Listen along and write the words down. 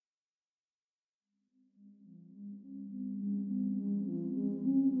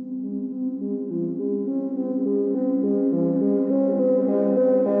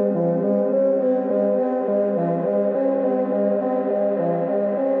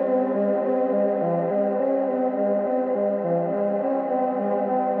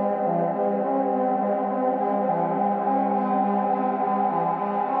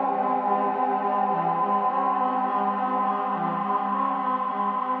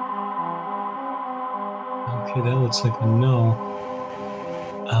Okay, that looks like a no.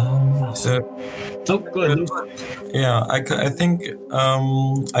 So, go ahead, Luke. yeah, I think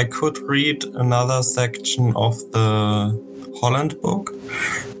I could read another section of the Holland book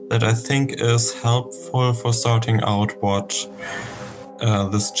that I think is helpful for sorting out what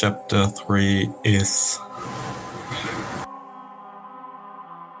this chapter 3 is.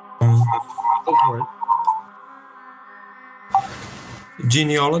 Go for it.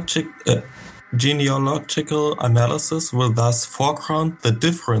 Genealogical analysis will thus foreground the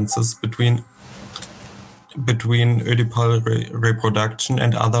differences between Oedipal reproduction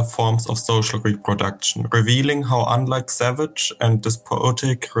and other forms of social reproduction, revealing how unlike savage and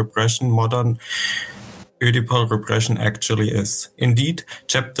despotic repression, modern Oedipal repression actually is. Indeed,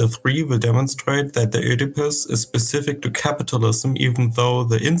 Chapter 3 will demonstrate that the Oedipus is specific to capitalism, even though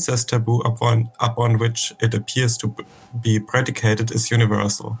the incest taboo upon which it appears to be predicated is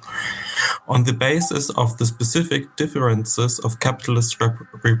universal. On the basis of the specific differences of capitalist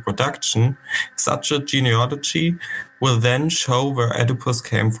reproduction, such a genealogy will then show where Oedipus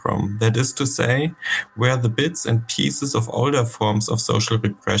came from, that is to say, where the bits and pieces of older forms of social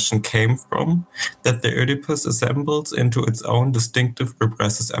repression came from, that the Oedipus assembles into its own distinctive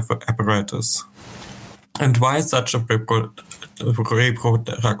repressive apparatus. And why such a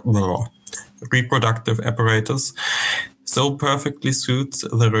reproductive apparatus so perfectly suits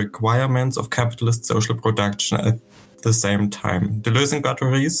the requirements of capitalist social production at the same time.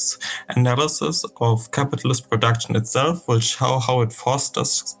 Deleuze-Guattari's analysis of capitalist production itself will show how it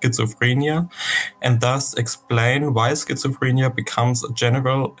fosters schizophrenia and thus explain why schizophrenia becomes a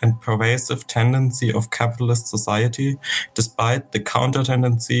general and pervasive tendency of capitalist society, despite the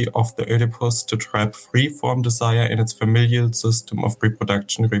counter-tendency of the Oedipus to trap free-form desire in its familial system of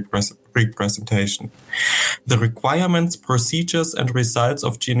reproduction representation. The requirements, procedures, and results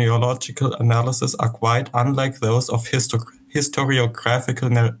of genealogical analysis are quite unlike those of historiographical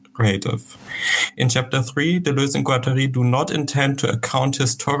narrative. In Chapter 3, Deleuze and Guattari do not intend to account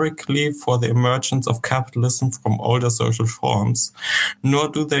historically for the emergence of capitalism from older social forms, nor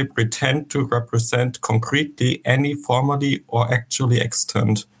do they pretend to represent concretely any formally or actually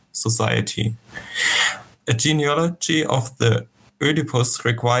extant society. A genealogy of the Oedipus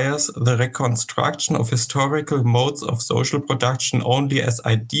requires the reconstruction of historical modes of social production only as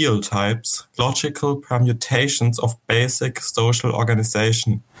ideal types, logical permutations of basic social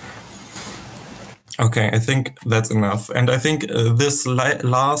organization. Okay, I think that's enough. And I think this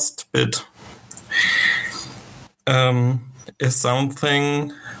last bit is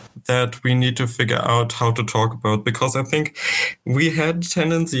something that we need to figure out how to talk about, because I think we had a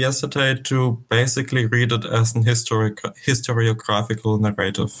tendency yesterday to basically read it as an historiographical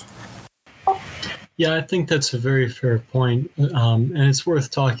narrative. Yeah, I think that's a very fair point. And it's worth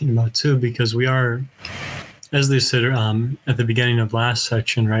talking about too, because we are, as they said at the beginning of last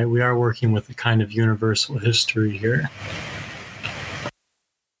section, right, we are working with a kind of universal history here.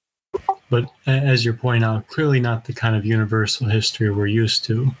 But as you point out, clearly not the kind of universal history we're used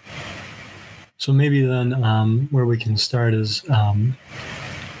to. So maybe then where we can start is,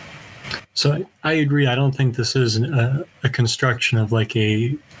 so I agree, I don't think this is a construction of like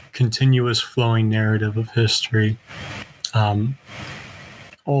a continuous flowing narrative of history,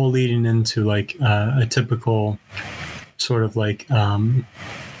 all leading into like a typical sort of like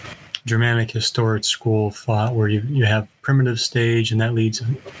Germanic historic school thought where you have primitive stage and that leads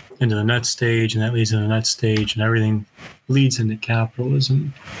into the next stage and that leads into the next stage and everything leads into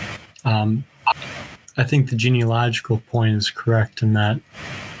capitalism. I think the genealogical point is correct in that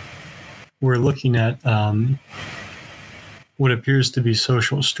we're looking at what appears to be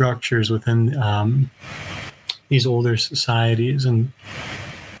social structures within these older societies, and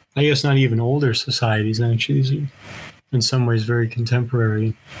I guess not even older societies, actually. These are in some ways very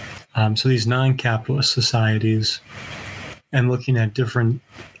contemporary. So these non-capitalist societies, and looking at different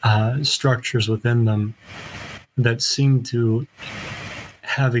structures within them that seem to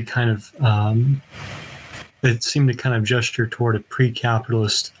have a kind of that seem to kind of gesture toward a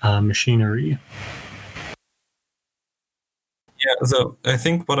pre-capitalist machinery. Yeah, so I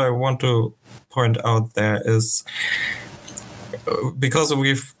think what I want to point out there is, because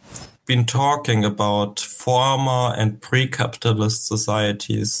we've been talking about former and pre-capitalist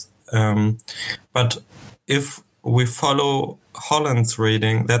societies, but if we follow Holland's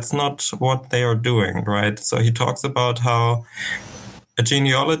reading, that's not what they are doing, right? So he talks about how a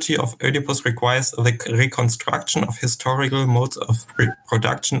genealogy of Oedipus requires the reconstruction of historical modes of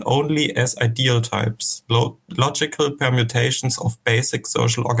production only as ideal types, logical permutations of basic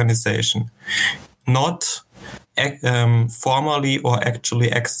social organization, not formally or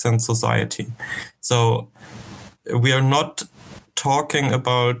actually extant society. So we are not talking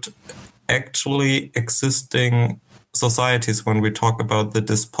about actually existing societies when we talk about the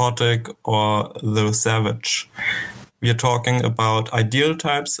despotic or the savage. We are talking about ideal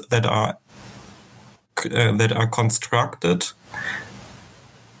types that are constructed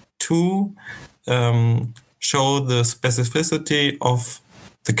to show the specificity of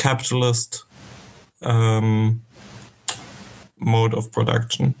the capitalist mode of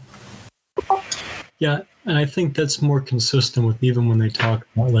production. Yeah, and I think that's more consistent with even when they talk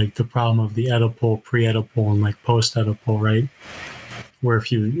about like the problem of the Oedipal, pre-Oedipal, and like post-Oedipal, right? Where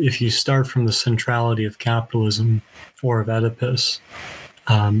if you start from the centrality of capitalism or of Oedipus,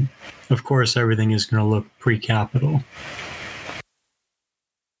 of course everything is going to look pre-capital.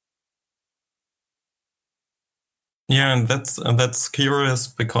 Yeah, and that's curious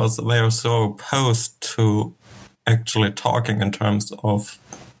because they are so opposed to actually talking in terms of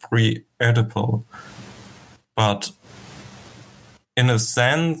pre-Oedipal. But in a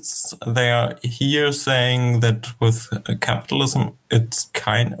sense, they are here saying that with capitalism, it's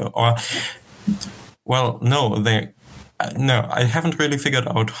kind of, or, well, no, I haven't really figured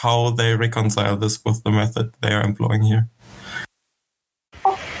out how they reconcile this with the method they are employing here.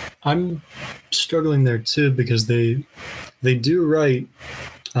 I'm struggling there too because they do write,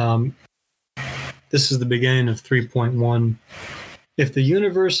 this is the beginning of 3.1, if the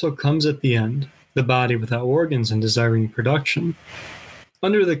universal comes at the end, the body without organs and desiring production,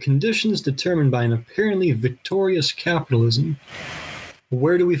 under the conditions determined by an apparently victorious capitalism,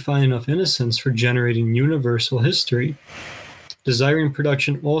 where do we find enough innocence for generating universal history? Desiring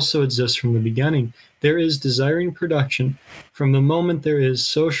production also exists from the beginning. There is desiring production from the moment there is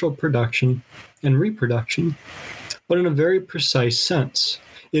social production and reproduction, but in a very precise sense.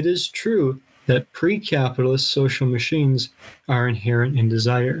 It is true that pre-capitalist social machines are inherent in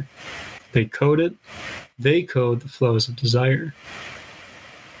desire. They code it. They code the flows of desire.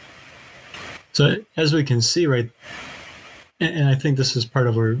 So as we can see, right, and I think this is part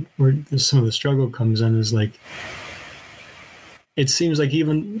of where some of the struggle comes in, is like, it seems like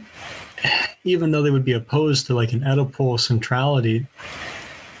even though they would be opposed to like an Oedipal centrality,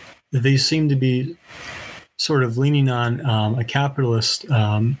 they seem to be sort of leaning on a capitalist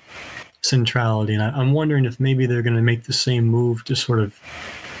centrality. And I'm wondering if maybe they're going to make the same move to sort of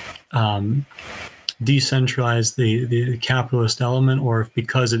decentralize the capitalist element, or if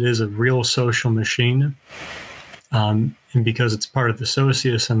because it is a real social machine, and because it's part of the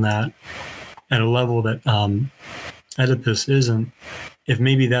socius and that at a level that Oedipus isn't, if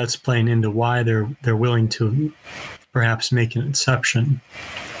maybe that's playing into why they're willing to perhaps make an exception.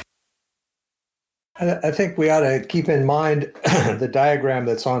 I think we ought to keep in mind the diagram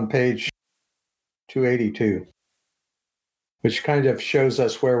that's on page 282, which kind of shows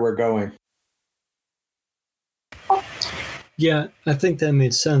us where we're going. Yeah, I think that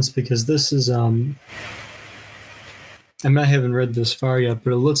made sense because this is, I haven't read this far yet,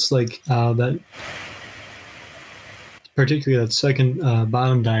 but it looks like that, particularly that second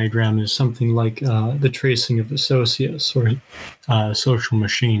bottom diagram, is something like the tracing of the socius or social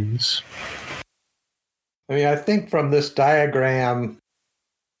machines. I mean, I think from this diagram,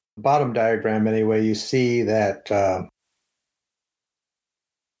 bottom diagram anyway, you see that,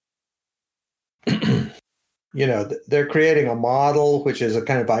 they're creating a model, which is a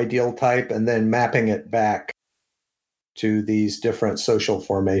kind of ideal type, and then mapping it back to these different social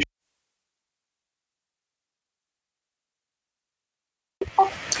formations.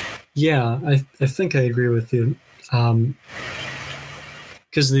 Yeah, I think I agree with you.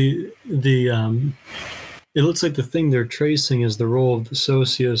 Because it looks like the thing they're tracing is the role of the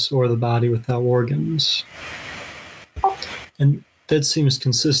socius or the body without organs. And that seems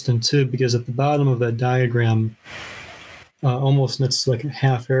consistent too, because at the bottom of that diagram, almost next to like a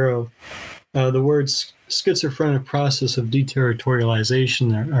half arrow, the words schizophrenic process of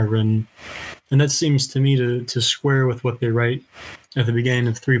deterritorialization are written. And that seems to me to square with what they write at the beginning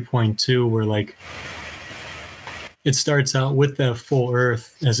of 3.2, where like it starts out with that full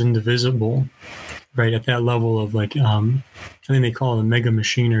earth as indivisible, right, at that level of like, I think they call it a mega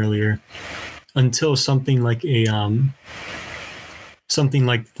machine earlier, until something like something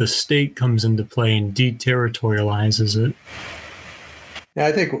like the state comes into play and deterritorializes it. Yeah,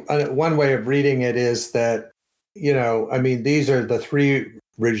 I think one way of reading it is that, these are the three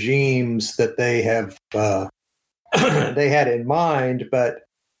regimes that they have they had in mind, but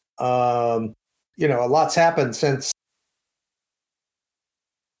a lot's happened since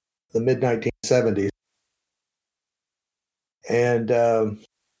the mid-1970s. And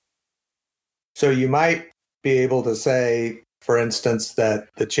so you might be able to say, for instance, that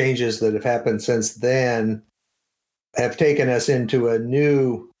the changes that have happened since then have taken us into a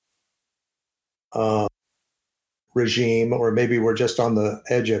new regime, or maybe we're just on the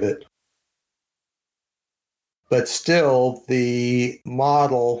edge of it. But still, the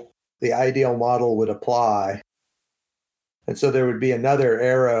ideal model would apply. And so there would be another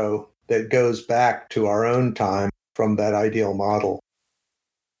arrow that goes back to our own time from that ideal model.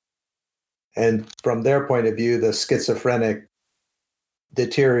 And from their point of view, the schizophrenic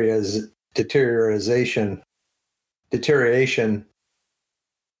deterioration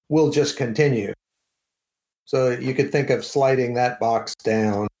will just continue. So you could think of sliding that box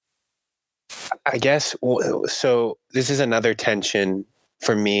down. I guess, so this is another tension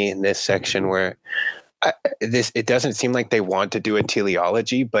for me in this section where it doesn't seem like they want to do a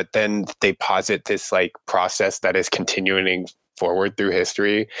teleology, but then they posit this like process that is continuing forward through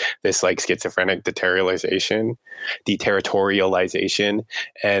history, this like schizophrenic deterritorialization.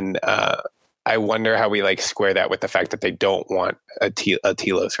 And I wonder how we like square that with the fact that they don't want a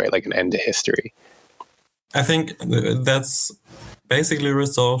telos, right? Like an end to history. I think that's basically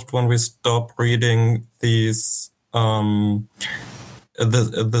resolved when we stop reading these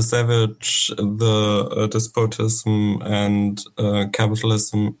the savage, the despotism, and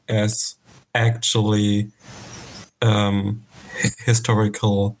capitalism as actually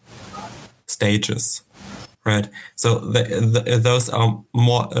historical stages, right? So those are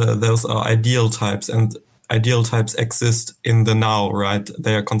ideal types, and ideal types exist in the now, right?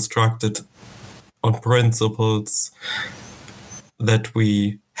 They are constructed on principles that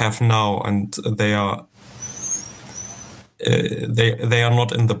we have now, and they are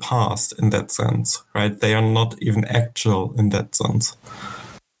not in the past in that sense, right? They are not even actual in that sense.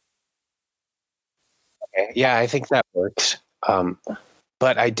 Okay. Yeah, I think that works.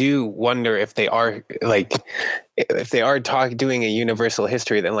 But I do wonder if they are doing a universal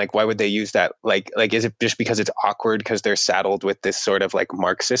history, then like why would they use that? Like is it just because it's awkward because they're saddled with this sort of like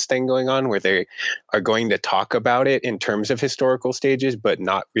Marxist thing going on where they are going to talk about it in terms of historical stages, but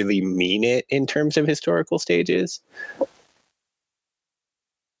not really mean it in terms of historical stages?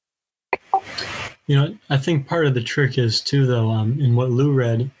 You know, I think part of the trick is too, though, in what Lou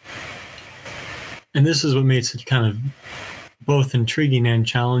read, and this is what makes it kind of both intriguing and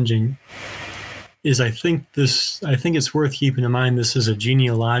challenging, is I think it's worth keeping in mind this is a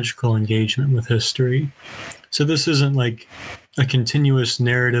genealogical engagement with history. So this isn't like a continuous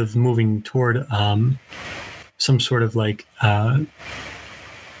narrative moving toward some sort of like some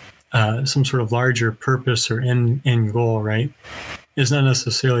sort of larger purpose or end goal, right? It's not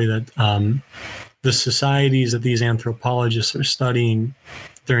necessarily that the societies that these anthropologists are studying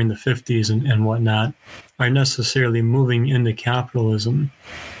during the 50s and whatnot are necessarily moving into capitalism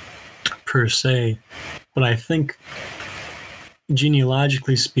per se. But I think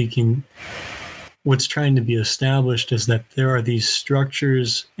genealogically speaking, what's trying to be established is that there are these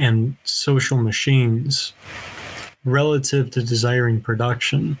structures and social machines relative to desiring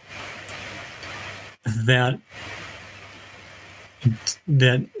production that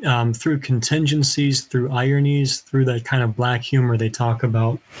through contingencies, through ironies, through that kind of black humor they talk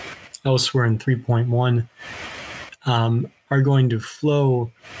about elsewhere in 3.1, are going to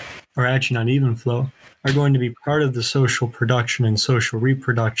flow, or actually not even flow, are going to be part of the social production and social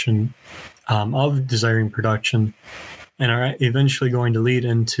reproduction of desiring production, and are eventually going to lead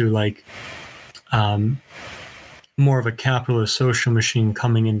into like more of a capitalist social machine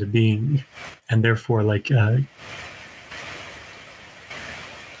coming into being, and therefore like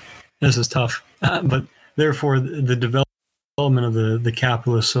this is tough, but therefore the development of the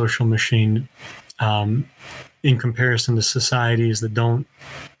capitalist social machine in comparison to societies that don't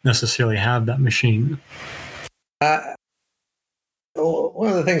necessarily have that machine. One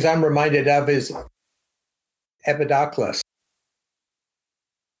of the things I'm reminded of is Empedocles.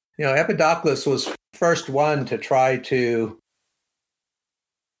 You know, Empedocles was first one to try to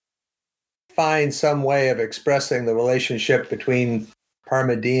find some way of expressing the relationship between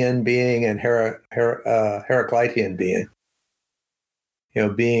Parmenidean being and Heraclitean being. You know,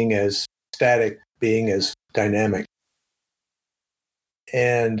 being as static, being as dynamic.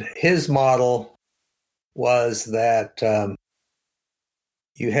 And his model was that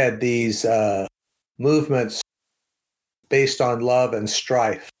you had these movements based on love and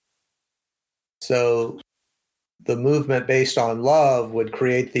strife. So the movement based on love would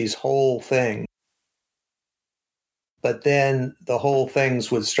create these whole things. But then the whole things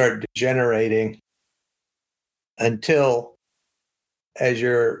would start degenerating until, as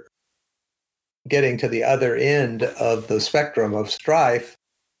you're getting to the other end of the spectrum of strife,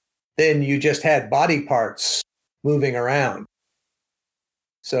 then you just had body parts moving around.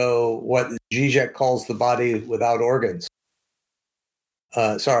 So what Zizek calls the body without organs.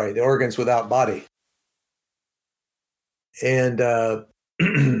 The organs without body. And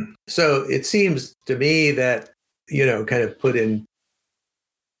so it seems to me that, kind of put in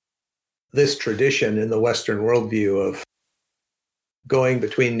this tradition in the Western worldview of going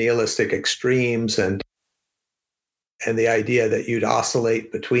between nihilistic extremes and the idea that you'd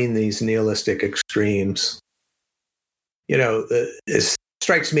oscillate between these nihilistic extremes. It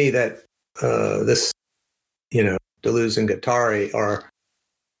strikes me that this, Deleuze and Guattari are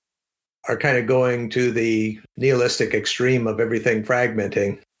kind of going to the nihilistic extreme of everything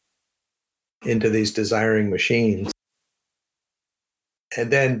fragmenting into these desiring machines.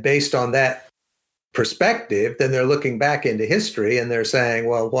 And then based on that perspective, then they're looking back into history and they're saying,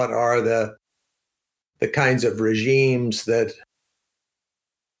 well, what are the kinds of regimes that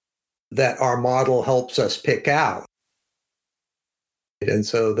our model helps us pick out? And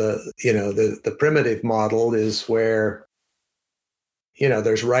so the primitive model is where,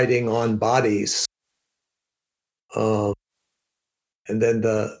 there's writing on bodies. And then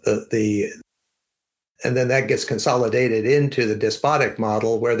and then that gets consolidated into the despotic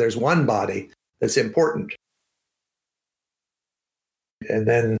model where there's one body that's important. And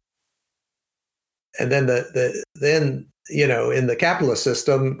then in the capitalist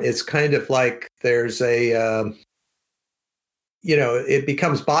system, it's kind of like there's it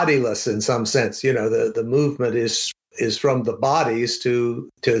becomes bodiless in some sense. The movement is from the bodies to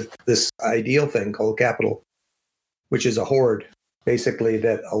this ideal thing called capital, which is a hoard, basically,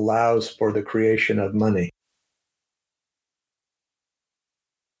 that allows for the creation of money.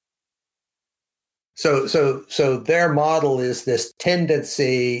 So their model is this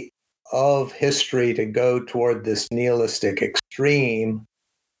tendency of history to go toward this nihilistic extreme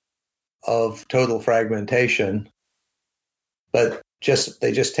of total fragmentation, but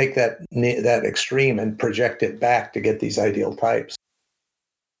they just take that extreme and project it back to get these ideal types.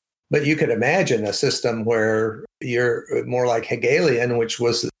 But you could imagine a system where you're more like Hegelian, which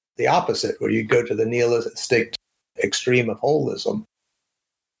was the opposite, where you go to the nihilistic extreme of holism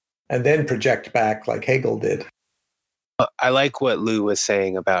and then project back like Hegel did. I like what Lou was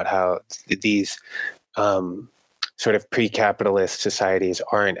saying about how these sort of pre-capitalist societies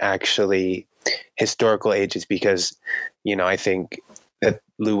aren't actually historical ages, because, I think that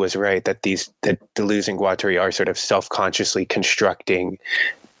Lou was right, that Deleuze and Guattari are sort of self-consciously constructing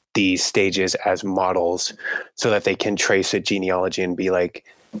these stages as models so that they can trace a genealogy and be like,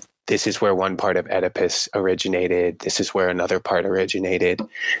 this is where one part of Oedipus originated, this is where another part originated,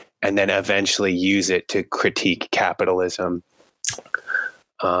 and then eventually use it to critique capitalism.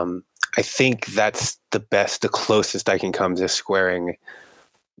 I think that's the closest I can come to squaring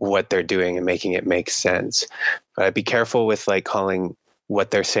what they're doing and making it make sense. But I'd be careful with calling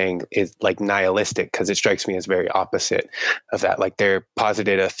what they're saying is nihilistic, because it strikes me as very opposite of that. They're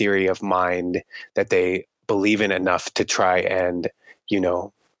posited a theory of mind that they believe in enough to try and,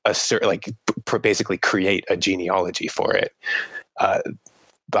 assert, basically create a genealogy for it.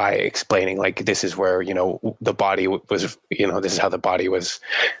 By explaining this is where the body was, this is how the body was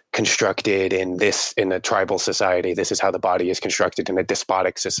constructed in a tribal society, this is how the body is constructed in a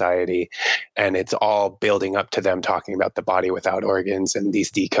despotic society, and it's all building up to them talking about the body without organs and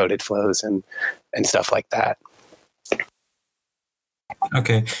these decoded flows and stuff like that.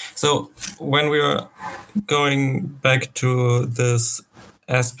 Okay, so when we are going back to this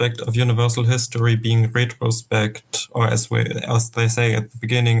aspect of universal history being retrospect, or as they say at the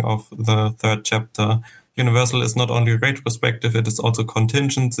beginning of the third chapter, universal is not only retrospective, it is also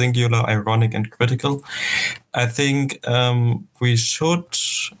contingent, singular, ironic, and critical. I think we should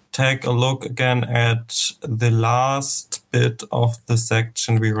take a look again at the last bit of the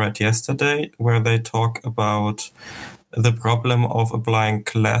section we read yesterday, where they talk about the problem of applying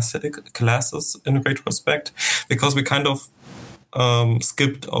classes in retrospect, because we kind of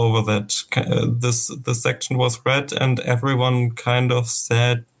skipped over that. This section was read and everyone kind of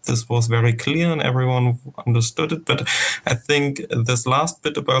said this was very clear and everyone understood it. But I think this last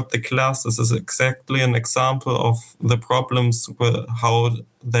bit about the classes is exactly an example of the problems with how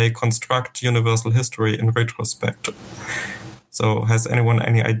they construct universal history in retrospect. So has anyone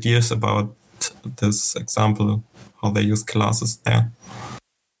any ideas about this example, how they use classes there?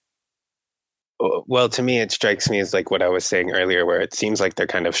 Well, to me, it strikes me as like what I was saying earlier, where it seems like they're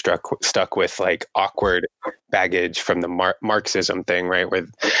kind of stuck with like awkward baggage from the Marxism thing, right? Where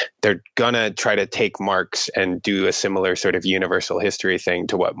they're gonna try to take Marx and do a similar sort of universal history thing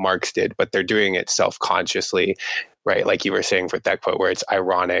to what Marx did, but they're doing it self-consciously, right? Like you were saying for that quote, where it's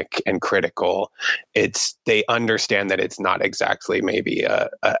ironic and critical. They understand that it's not exactly maybe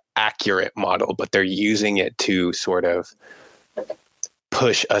a accurate model, but they're using it to sort of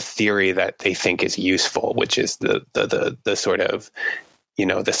push a theory that they think is useful, which is the sort of, the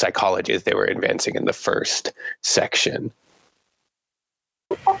psychologies they were advancing in the first section.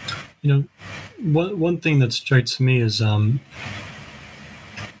 One thing that strikes me is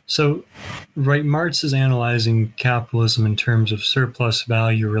right, Marx is analyzing capitalism in terms of surplus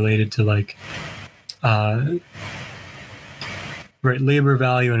value related to labor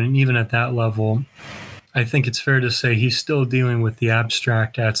value, and even at that level, I think it's fair to say he's still dealing with the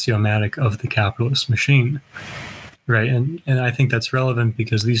abstract axiomatic of the capitalist machine, right? And I think that's relevant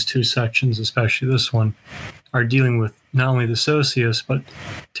because these two sections, especially this one, are dealing with not only the socius, but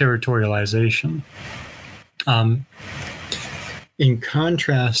territorialization. In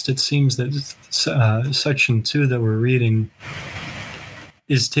contrast, it seems that section 2 that we're reading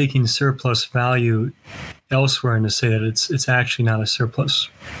is taking surplus value elsewhere and to say that it's actually not a surplus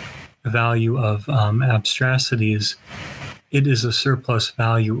value of abstracities, it is a surplus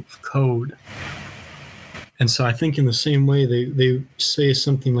value of code. And so I think in the same way they say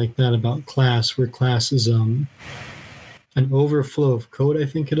something like that about class, where class is an overflow of code, I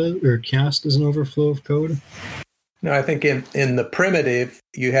think it is, or caste is an overflow of code. No, I think in the primitive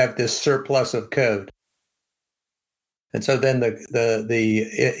you have this surplus of code. And so then if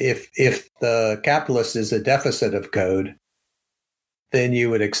the capitalist is a deficit of code, then you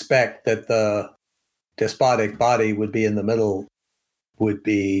would expect that the despotic body would be in the middle, would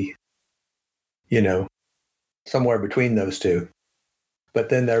be, somewhere between those two. But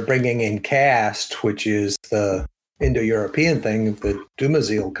then they're bringing in caste, which is the Indo-European thing that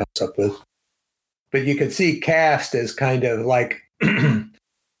Dumézil comes up with. But you could see caste as kind of like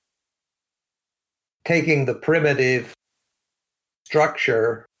taking the primitive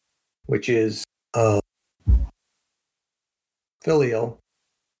structure, which is filial,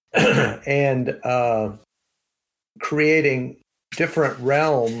 and creating different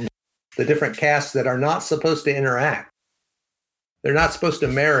realms, the different castes that are not supposed to interact. They're not supposed to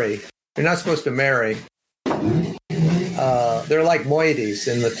marry. They're not supposed to marry. They're like moieties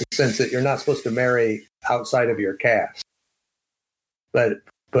in the sense that you're not supposed to marry outside of your caste. But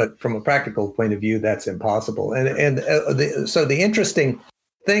from a practical point of view, that's impossible. So the interesting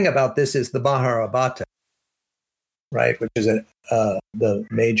thing about this is the Mahabharata, right, which is the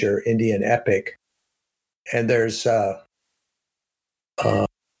major Indian epic. And there's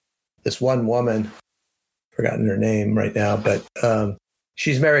this one woman, forgotten her name right now, but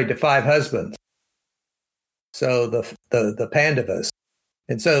she's married to 5 husbands. So the Pandavas,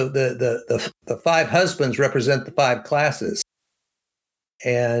 and so the 5 husbands represent the 5 classes,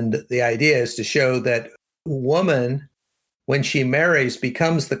 and the idea is to show that woman, when she marries,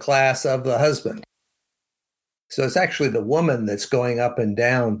 becomes the class of the husband. So it's actually the woman that's going up and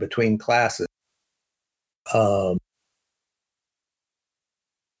down between classes. But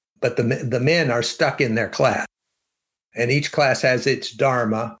the men are stuck in their class, and each class has its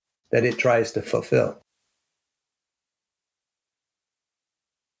dharma that it tries to fulfill.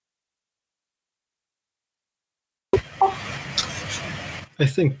 I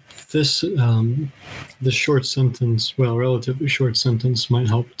think this short sentence, relatively short sentence, might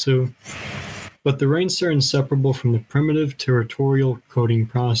help too. But the ranks are inseparable from the primitive territorial coding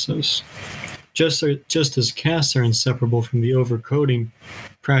process, just as castes are inseparable from the overcoding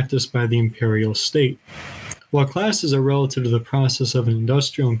practiced by the imperial state. While classes are relative to the process of an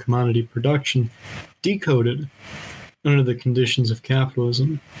industrial and commodity production, decoded under the conditions of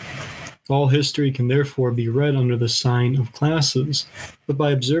capitalism. All history can therefore be read under the sign of classes, but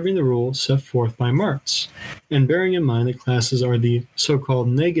by observing the rule set forth by Marx, and bearing in mind that classes are the so-called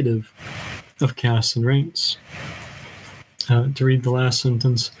negative of castes and ranks. To read the last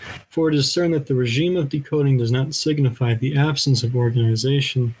sentence, for it is certain that the regime of decoding does not signify the absence of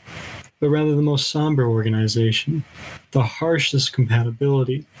organization, but rather the most somber organization, the harshest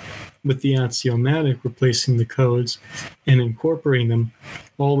compatibility with the axiomatic, replacing the codes and incorporating them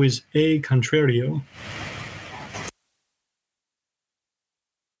always a contrario.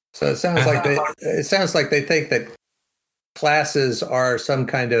 So it sounds like they think that classes are some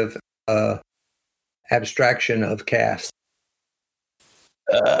kind of abstraction of caste.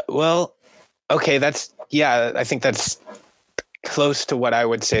 Well, okay, I think that's close to what I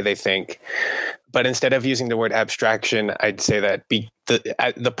would say they think. but instead of using the word abstraction, I'd say that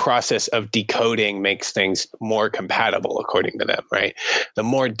the process of decoding makes things more compatible, according to them, right? The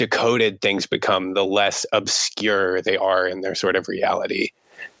more decoded things become, the less obscure they are in their sort of reality.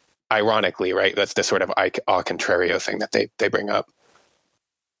 Ironically, right? That's the sort of a contrario thing that they bring up.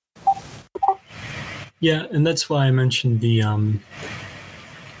 Yeah, and that's why I mentioned the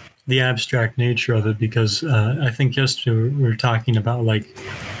abstract nature of it, because I think yesterday we were talking about, like,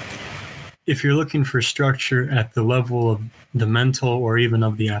 if you're looking for structure at the level of the mental or even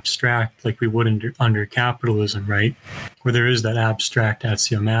of the abstract, like we would under capitalism, right, where there is that abstract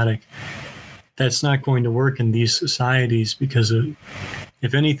axiomatic, that's not going to work in these societies, because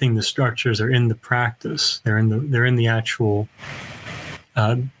if anything, the structures are in the practice. They're in the actual.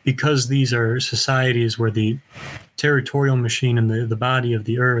 Because these are societies where the territorial machine and the body of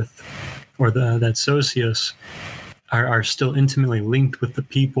the earth, or that socius, are still intimately linked with the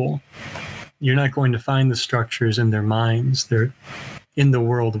people. You're not going to find the structures in their minds. They're in the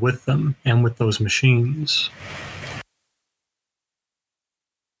world with them and with those machines.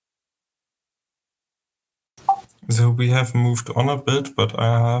 So we have moved on a bit, but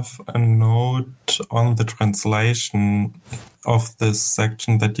I have a note on the translation of this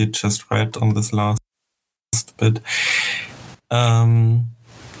section that you just read on this last bit.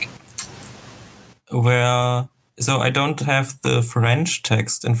 So I don't have the French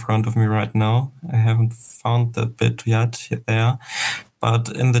text in front of me right now. I haven't found the bit yet there. But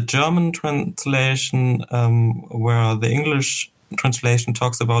in the German translation, where the English translation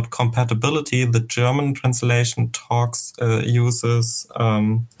talks about compatibility, the German translation uses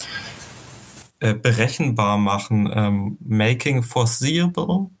berechenbar machen, making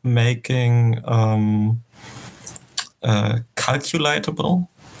foreseeable, making calculatable.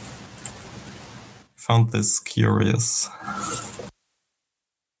 Found this curious.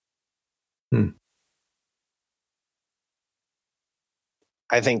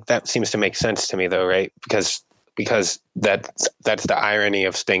 I think that seems to make sense to me, though, right? Because that's the irony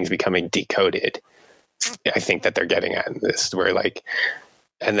of things becoming decoded. I think that they're getting at this, where, like,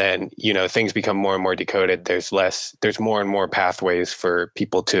 and then, you know, things become more and more decoded. There's more and more pathways for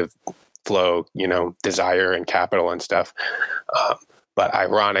people to flow, you know, desire and capital and stuff. But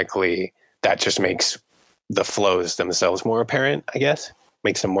ironically, that just makes the flows themselves more apparent, I guess.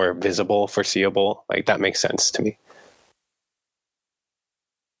 Makes them more visible, foreseeable. Like, that makes sense to me.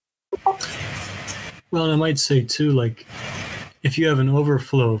 Well, and I might say too, like, if you have an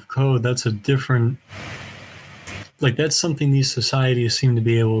overflow of code, that's a different, like, that's something these societies seem to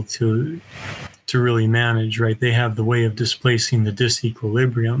be able to really manage, right? They have the way of displacing the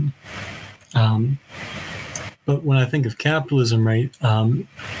disequilibrium. But when I think of capitalism, right,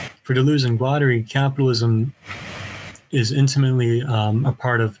 for Deleuze and Guattari, capitalism is intimately a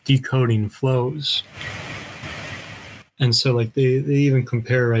part of decoding flows. And so, like, they even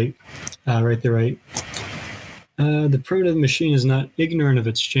compare, right there, right? The primitive machine is not ignorant of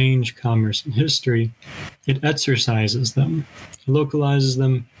exchange, commerce, and history. It exercises them, localizes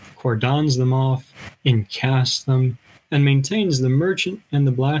them, cordons them off, encasts them, and maintains the merchant and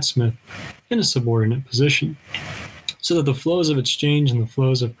the blacksmith in a subordinate position, so that the flows of exchange and the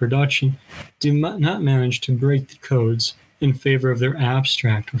flows of production do not manage to break the codes in favor of their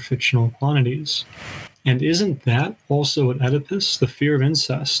abstract or fictional quantities. And isn't that also what Oedipus, the fear of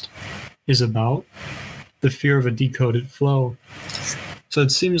incest, is about? The fear of a decoded flow. So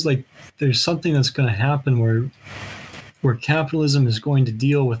it seems like there's something that's going to happen where capitalism is going to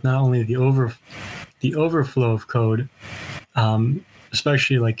deal with not only the overflow of code,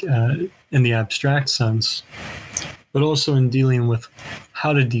 especially like in the abstract sense, but also in dealing with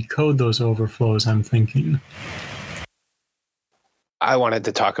how to decode those overflows, I'm thinking. I wanted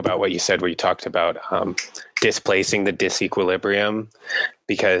to talk about what you said, where you talked about displacing the disequilibrium,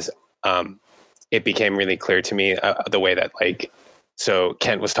 because it became really clear to me the way that, like, so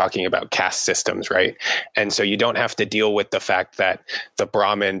Kent was talking about caste systems, right? And so you don't have to deal with the fact that the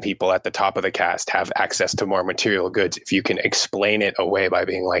Brahmin people at the top of the caste have access to more material goods if you can explain it away by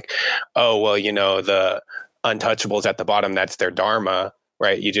being like, oh, well, you know, the untouchables at the bottom, that's their dharma,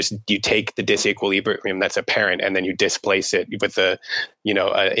 right? You take the disequilibrium that's apparent and then you displace it with a, you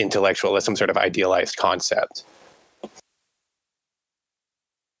know, intellectual, some sort of idealized concept.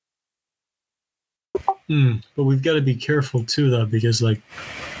 But we've got to be careful too, though, because, like,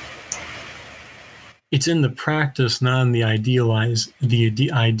 it's in the practice, not in the idealizing,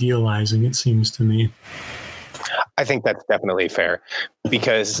 it seems to me. I think that's definitely fair,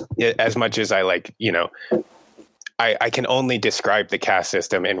 because as much as I, like, you know, I can only describe the caste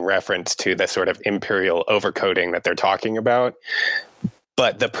system in reference to the sort of imperial overcoding that they're talking about.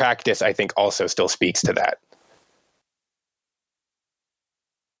 But the practice, I think, also still speaks to that.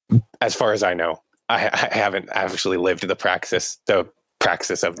 As far as I know, I haven't actually lived the praxis of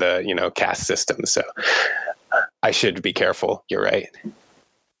the, caste system. So I should be careful. You're right.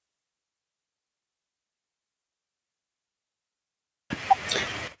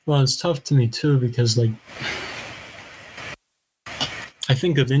 Well, it's tough to me too, because I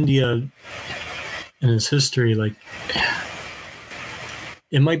think of India and its history,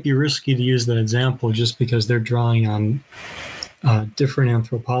 it might be risky to use that example just because they're drawing on different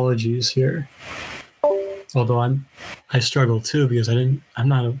anthropologies here. Although I struggle too, because I don't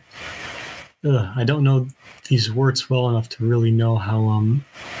know these works well enough to really know how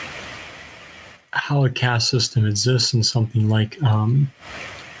a caste system exists in something like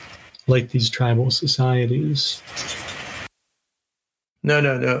these tribal societies.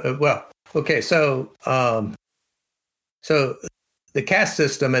 No. Well, okay. So the caste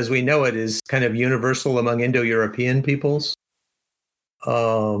system, as we know it, is kind of universal among Indo-European peoples.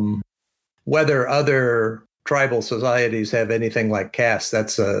 Whether other tribal societies have anything like caste,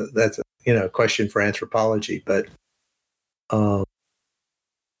 that's a question for anthropology. But all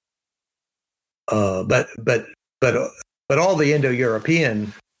the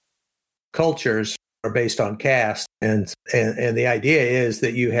Indo-European cultures are based on caste, and the idea is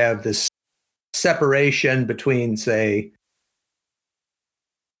that you have this separation between, say,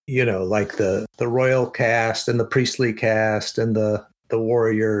 like the royal caste and the priestly caste and the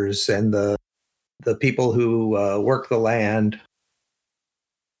warriors and the people who work the land,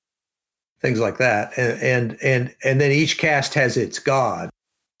 things like that, and then each caste has its god.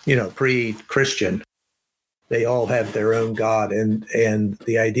 Pre-Christian, they all have their own god, and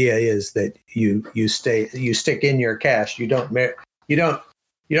the idea is that you stick in your caste. You don't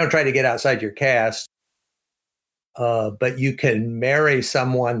try to get outside your caste, but you can marry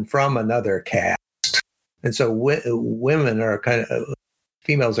someone from another caste. And so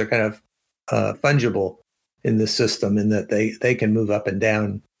females are kind of fungible in this system, in that they can move up and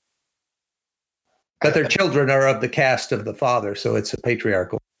down. But their children are of the caste of the father, so it's a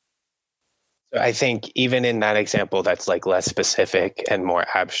patriarchal. I think even in that example, that's less specific and more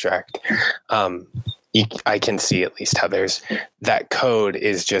abstract. I can see at least how there's that code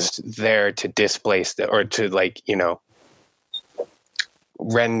is just there to displace or to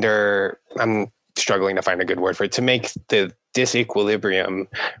render. I'm struggling to find a good word for it, to make the disequilibrium,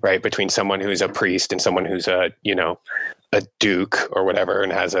 right, between someone who's a priest and someone who's a duke or whatever,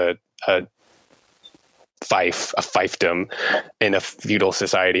 and has a fiefdom in a feudal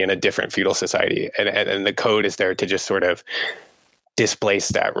society, in a different feudal society, and the code is there to just sort of displace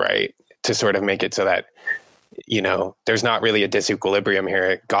that, right, to sort of make it so that there's not really a disequilibrium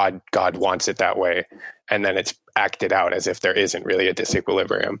here. God wants it that way, and then it's acted out as if there isn't really a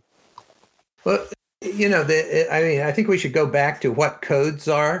disequilibrium. Well, I think we should go back to what codes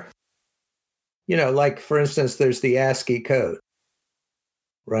are. Like, for instance, there's the ASCII code,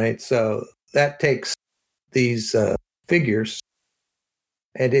 right? So that takes these figures,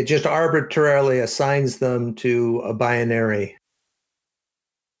 and it just arbitrarily assigns them to a binary,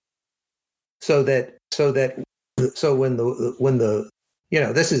 so when the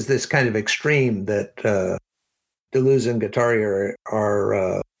this is this kind of extreme that Deleuze and Guattari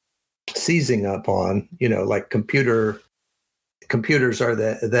are seizing upon, like computers are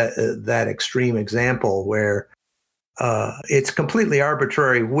that extreme example where it's completely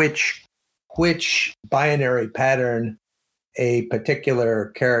arbitrary which binary pattern a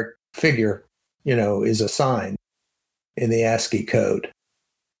particular figure, is assigned in the ASCII code.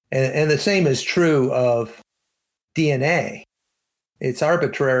 And the same is true of DNA. It's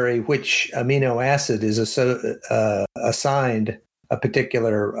arbitrary which amino acid is assigned a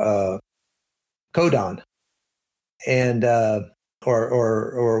particular codon, and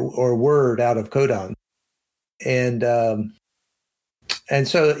or word out of codon, and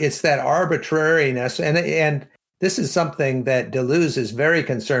so it's that arbitrariness, and this is something that Deleuze is very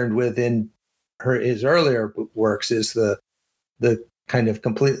concerned with in his earlier works, is the kind of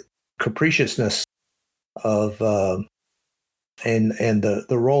complete capriciousness of and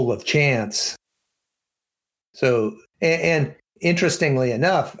the role of chance. So, and interestingly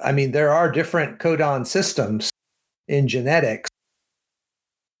enough, there are different codon systems in genetics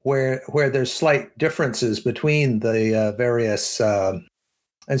where there's slight differences between the various, and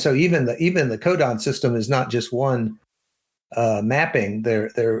so even the codon system is not just one mapping.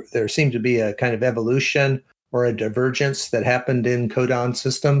 There seemed to be a kind of evolution or a divergence that happened in codon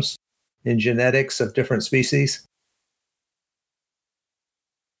systems in genetics of different species.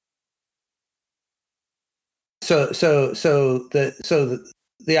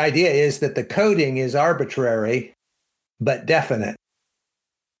 the idea is that the coding is arbitrary but definite.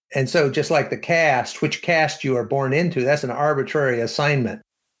 And so just like the caste, which caste you are born into, that's an arbitrary assignment.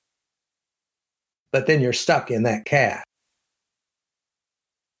 But then you're stuck in that caste.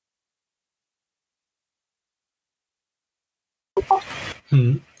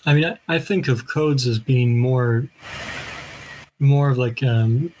 I mean, I think of codes as being more of like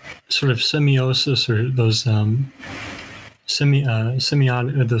sort of semiosis, or those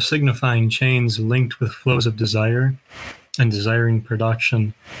semiotic, the signifying chains linked with flows of desire and desiring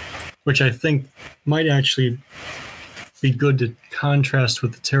production, which I think might actually be good to contrast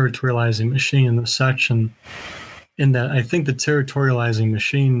with the territorializing machine in the section, in that I think the territorializing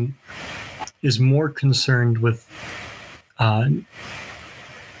machine is more concerned with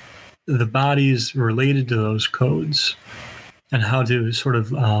the bodies related to those codes and how to sort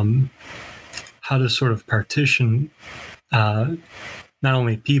of partition not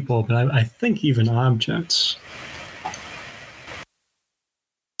only people, but I think even objects. I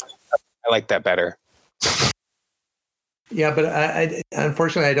like that better. Yeah, but I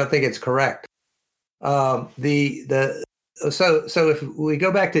unfortunately I don't think it's correct. So if we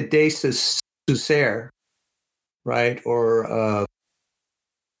go back to de Saussure, right, or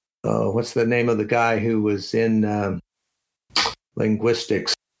what's the name of the guy who was in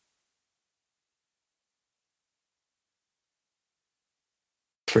linguistics?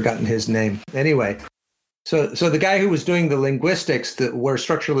 Forgotten his name. Anyway, so the guy who was doing the linguistics where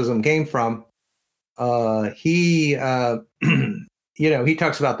structuralism came from, he he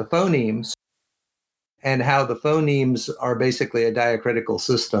talks about the phonemes and how the phonemes are basically a diacritical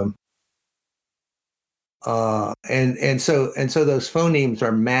system. And so those phonemes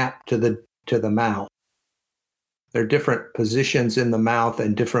are mapped to the mouth. There are different positions in the mouth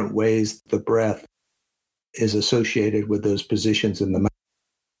and different ways the breath is associated with those positions in the mouth.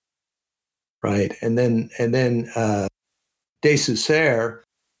 Right. And then de Saussure,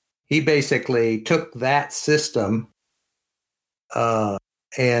 he basically took that system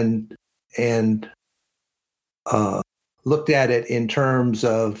and looked at it in terms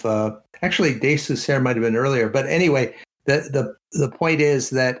of actually de Saussure might have been earlier, but anyway, the point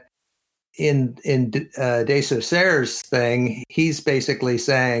is that in de Saussure's thing, he's basically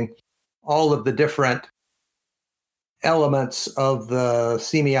saying all of the different elements of the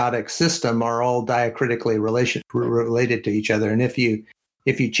semiotic system are all diacritically related to each other, and if you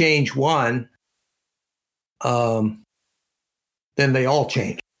change one, then they all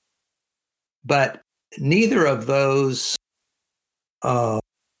change. But neither of those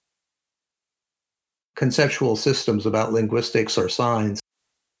conceptual systems about linguistics or signs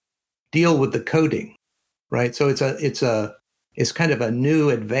deal with the coding, right? So it's kind of a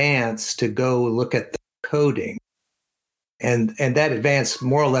new advance to go look at the coding. And that advance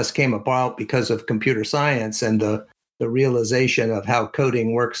more or less came about because of computer science and the realization of how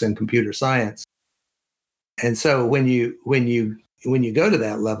coding works in computer science. And so when you go to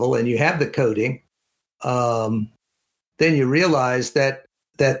that level and you have the coding, then you realize that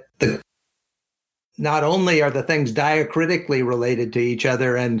not only are the things diacritically related to each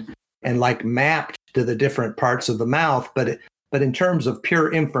other and like mapped to the different parts of the mouth, but in terms of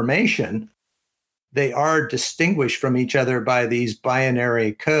pure information, they are distinguished from each other by these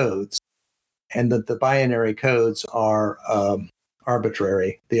binary codes, and that the binary codes are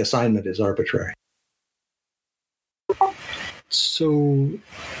arbitrary. The assignment is arbitrary. So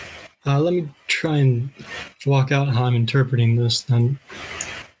let me try and walk out how I'm interpreting this then.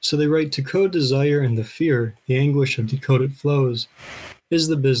 So they write, to code desire and the fear, the anguish of decoded flows, is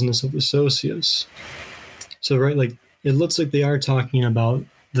the business of the socius. So, right, like it looks like they are talking about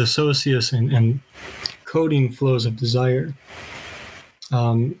the socius and coding flows of desire.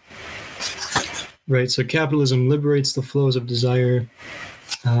 Right, so capitalism liberates the flows of desire.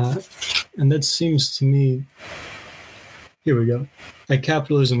 And that seems to me, here we go. At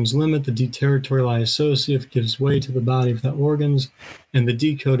capitalism's limit, the deterritorialized socius gives way to the body without organs, and the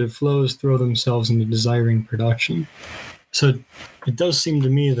decoded flows throw themselves into desiring production. So it does seem to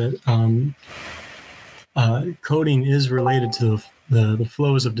me that coding is related to the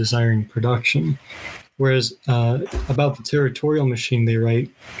flows of desiring production. Whereas about the territorial machine, they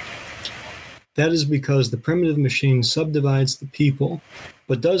write, that is because the primitive machine subdivides the people,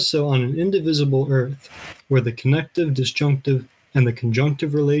 but does so on an indivisible earth, where the connective, disjunctive, and the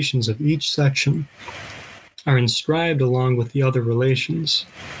conjunctive relations of each section are inscribed along with the other relations.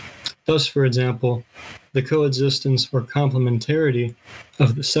 Thus, for example, the coexistence or complementarity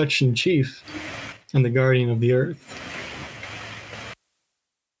of the section chief and the guardian of the earth.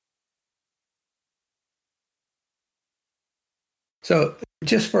 So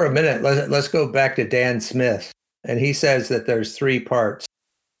just for a minute, let's go back to Dan Smith. And he says that there's three parts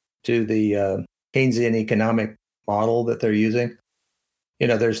to the Keynesian economic model that they're using.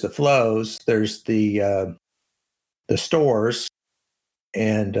 There's the flows, there's the stores,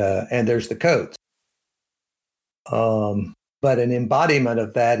 and there's the codes. But an embodiment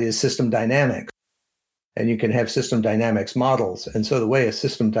of that is system dynamics. And you can have system dynamics models. And so the way a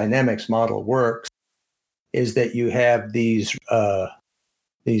system dynamics model works is that you have these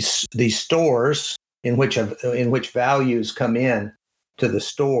stores in which values come in to the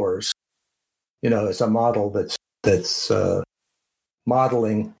stores. It's a model that's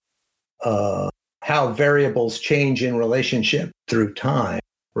modeling how variables change in relationship through time,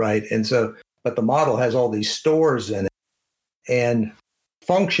 right? And so, but the model has all these stores in it, and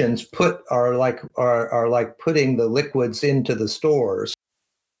functions are like putting the liquids into the stores,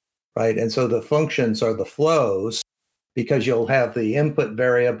 right? And so the functions are the flows, because you'll have the input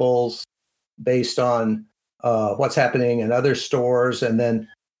variables based on what's happening in other stores, and then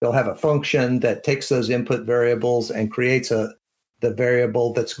they'll have a function that takes those input variables and creates the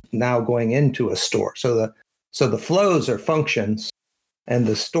variable that's now going into a store. So the flows are functions, and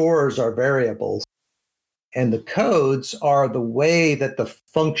the stores are variables, and the codes are the way that the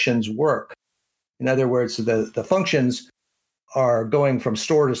functions work. In other words, the functions are going from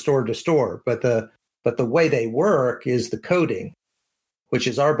store to store to store, but the way they work is the coding, which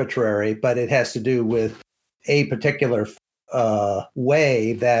is arbitrary, but it has to do with a particular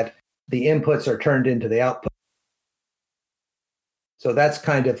way that the inputs are turned into the output. So that's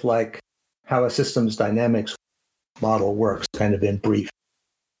kind of like how a systems dynamics model works, kind of in brief.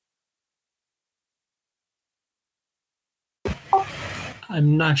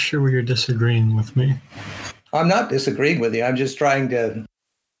 I'm not sure where you're disagreeing with me. I'm not disagreeing with you. I'm just trying to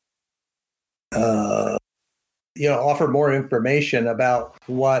offer more information about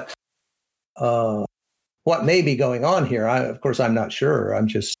what may be going on here. Of course, I'm not sure. I'm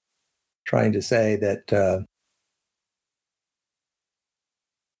just trying to say that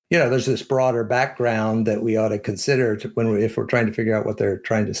there's this broader background that we ought to consider if we're trying to figure out what they're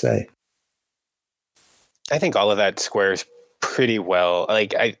trying to say. I think all of that squares pretty well.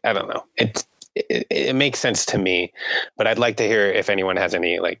 Like I don't know. It makes sense to me, but I'd like to hear if anyone has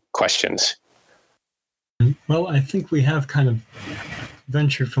any questions. Well, I think we have kind of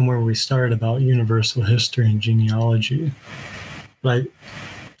ventured from where we started about universal history and genealogy. But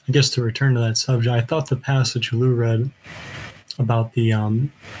I guess to return to that subject, I thought the passage Lou read about the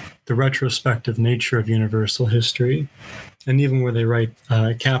retrospective nature of universal history, and even where they write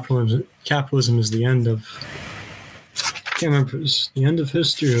capitalism is the end of, I can't remember, if it's the end of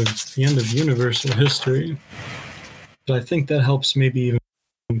history or the end of universal history. But I think that helps maybe even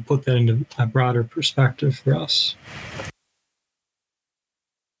put that into a broader perspective for us.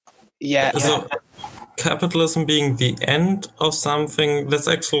 Yeah. So capitalism being the end of something, that's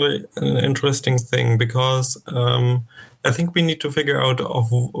actually an interesting thing, because I think we need to figure out of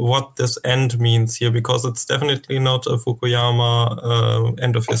what this end means here, because it's definitely not a Fukuyama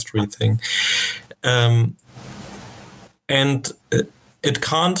end of history thing. And it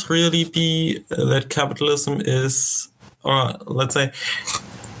can't really be that capitalism is, or let's say,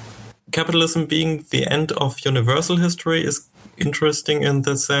 capitalism being the end of universal history is interesting in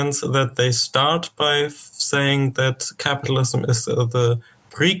the sense that they start by saying that capitalism is the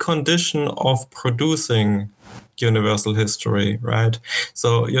precondition of producing universal history, right?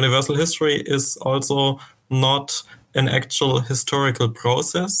 So universal history is also not an actual historical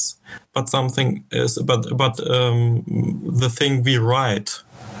process, but something is the thing we write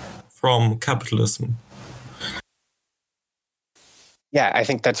from capitalism. Yeah, I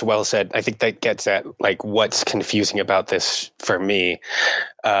think that's well said. I think that gets at what's confusing about this for me.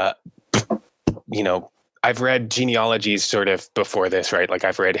 I've read genealogies sort of before this, right?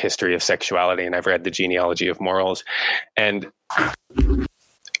 I've read History of Sexuality and I've read the Genealogy of Morals. And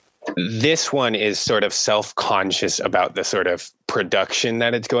this one is sort of self-conscious about the sort of production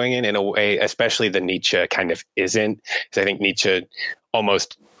that it's going in a way, especially the Nietzsche kind of isn't. Because I think Nietzsche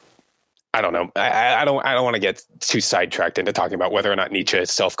almost, I don't know. I don't want to get too sidetracked into talking about whether or not Nietzsche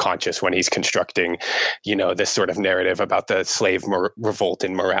is self-conscious when he's constructing, this sort of narrative about the slave revolt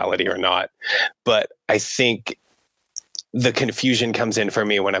in morality or not. But I think the confusion comes in for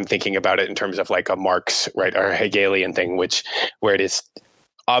me when I'm thinking about it in terms of a Marx, right, or Hegelian thing, where it is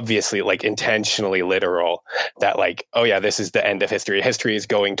obviously like intentionally literal, that like, oh yeah, this is the end of history. History is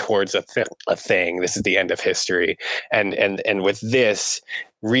going towards a thing. This is the end of history. And with this,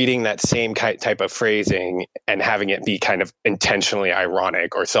 reading that same type of phrasing and having it be kind of intentionally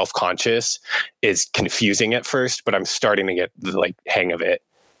ironic or self-conscious is confusing at first, but I'm starting to get the like hang of it.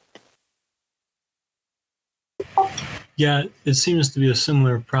 Yeah, it seems to be a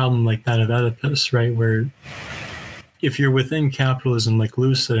similar problem like that of Oedipus, right? Where if you're within capitalism like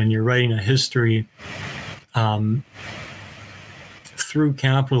Lucid and you're writing a history through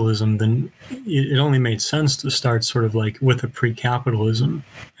capitalism, then it only made sense to start sort of like with a pre-capitalism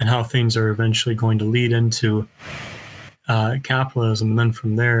and how things are eventually going to lead into capitalism. And then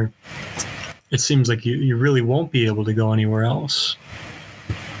from there, it seems like you really won't be able to go anywhere else.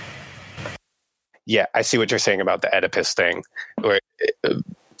 Yeah, I see what you're saying about the Oedipus thing.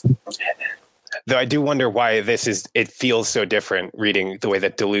 Though I do wonder why it feels so different reading the way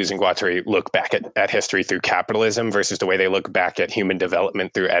that Deleuze and Guattari look back at history through capitalism versus the way they look back at human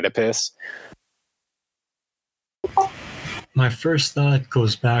development through Oedipus. My first thought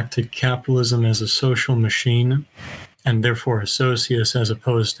goes back to capitalism as a social machine, and therefore Socius as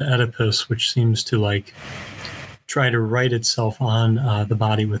opposed to Oedipus, which seems to like try to write itself on the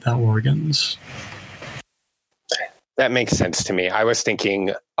body without organs. That makes sense to me. I was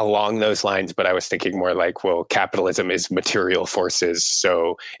thinking along those lines, but I was thinking more like, well, capitalism is material forces,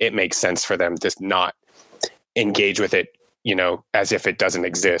 so it makes sense for them to not engage with it, as if it doesn't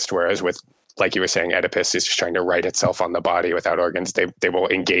exist. Whereas with, like you were saying, Oedipus is just trying to write itself on the body without organs. They will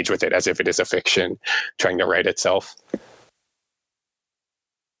engage with it as if it is a fiction trying to write itself.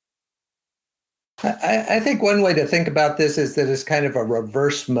 I think one way to think about this is that it's kind of a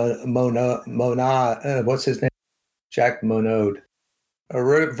reverse what's his name? Jacques Monod. A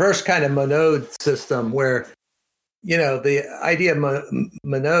reverse kind of Monod system where, the idea of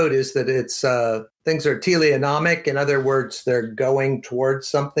Monod is that it's things are teleonomic. In other words, they're going towards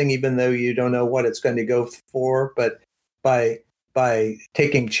something, even though you don't know what it's going to go for. But by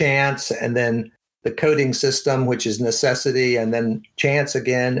taking chance and then the coding system, which is necessity, and then chance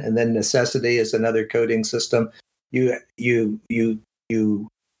again, and then necessity is another coding system.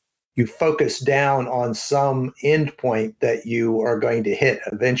 You focus down on some endpoint that you are going to hit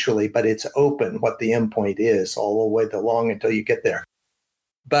eventually, but it's open what the endpoint is all the way along until you get there.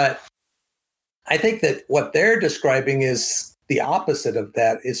 But I think that what they're describing is the opposite of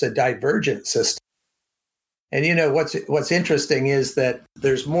that. It's a divergent system. And what's interesting is that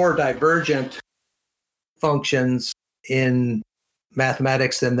there's more divergent functions in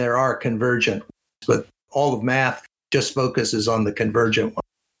mathematics than there are convergent, but all of math just focuses on the convergent one.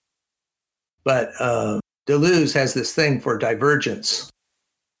 But Deleuze has this thing for divergence.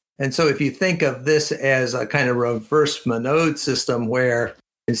 And so if you think of this as a kind of reverse Monod system where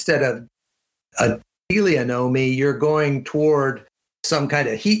instead of a teleonomy, you're going toward some kind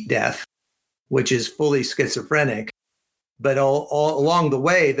of heat death, which is fully schizophrenic. But all along the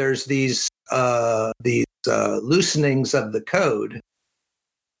way, there's these loosenings of the code.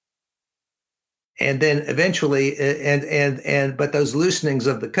 And then eventually, but those loosenings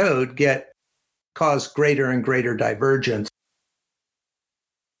of the code cause greater and greater divergence.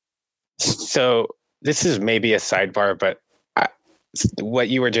 So this is maybe a sidebar, but what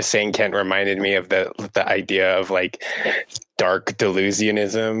you were just saying, Kent, reminded me of the idea of like dark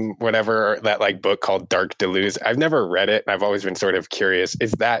Deleuzianism, whatever, that like book called Dark Deleuze. I've never read it. I've always been sort of curious.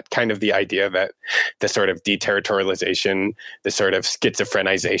 Is that kind of the idea that the sort of deterritorialization, the sort of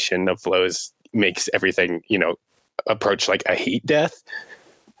schizophrenization of flows makes everything, approach like a heat death?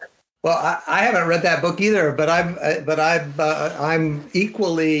 Well, I haven't read that book either, but I'm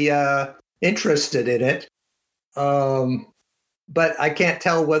equally interested in it. But I can't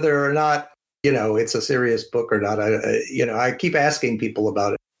tell whether or not it's a serious book or not. I keep asking people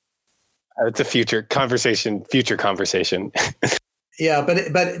about it. It's a future conversation. Yeah, but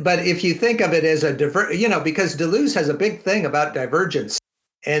if you think of it as a because Deleuze has a big thing about divergence,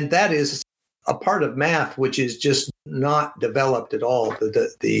 and that is a part of math which is just not developed at all.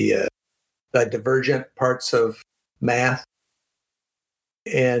 The divergent parts of math,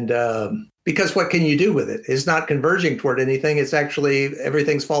 and because what can you do with it? It's not converging toward anything. It's actually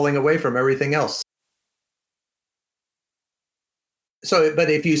everything's falling away from everything else. So, but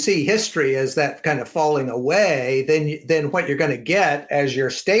if you see history as that kind of falling away, then what you're going to get as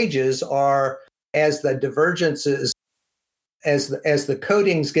your stages are as the divergences, as the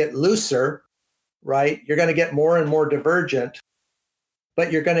codings get looser, right? You're going to get more and more divergent,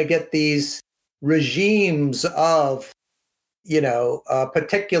 but you're going to get these regimes of, a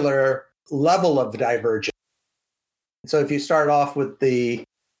particular level of divergence. So if you start off with the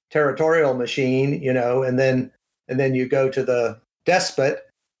territorial machine, and then you go to the despot,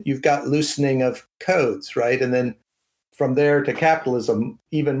 you've got loosening of codes, right? And then from there to capitalism,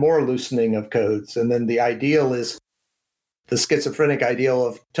 even more loosening of codes. And then the ideal is the schizophrenic ideal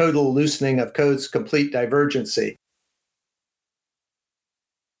of total loosening of codes, complete divergency.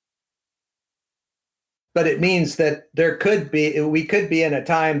 But it means that we could be in a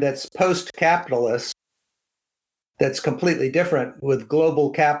time that's post-capitalist, that's completely different with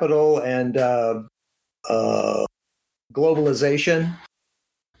global capital and globalization.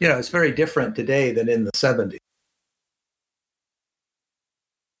 It's very different today than in the 70s.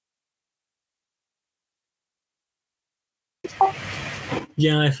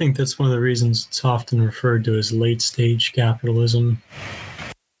 Yeah, I think that's one of the reasons it's often referred to as late-stage capitalism.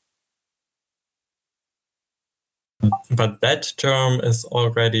 But that term is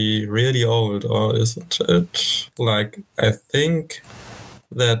already really old, or isn't it? Like, I think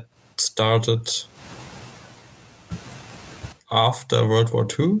that started after World War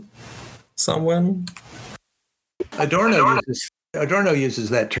II, somewhere. Adorno uses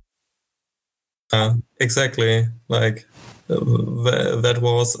that term. Exactly. Like, that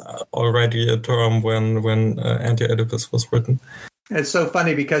was already a term when Anti-Oedipus was written. It's so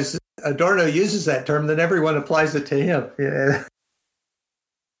funny because Adorno uses that term, then everyone applies it to him. Yeah.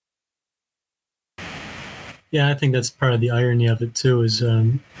 Yeah, I think that's part of the irony of it too. Is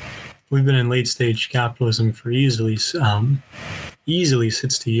we've been in late stage capitalism for easily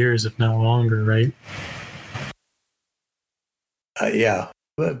 60 years, if not longer, right? Yeah,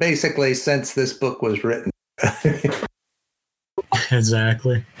 but basically since this book was written.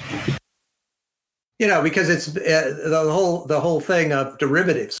 Exactly. Because it's the whole thing of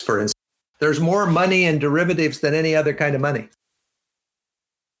derivatives, for instance. There's more money in derivatives than any other kind of money.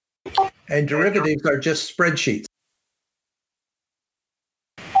 And derivatives are just spreadsheets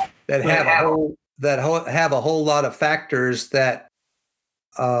that have a whole lot of factors that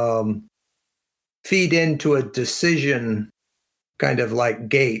feed into a decision kind of like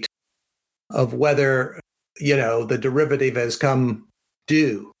gate of whether, the derivative has come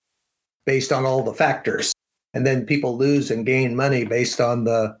due based on all the factors. And then people lose and gain money based on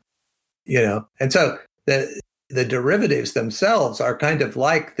the, and so the derivatives themselves are kind of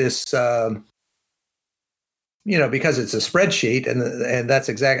like this, because it's a spreadsheet, and that's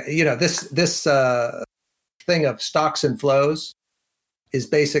exactly, this thing of stocks and flows is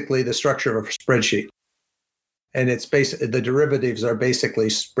basically the structure of a spreadsheet, and the derivatives are basically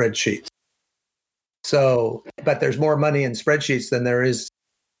spreadsheets. So, but there's more money in spreadsheets than there is,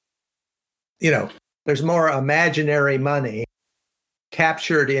 there's more imaginary money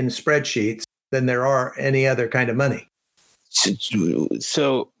captured in spreadsheets than there are any other kind of money.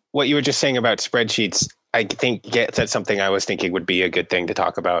 So what you were just saying about spreadsheets, I think that's something I was thinking would be a good thing to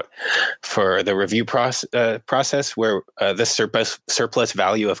talk about for the review process, where the surplus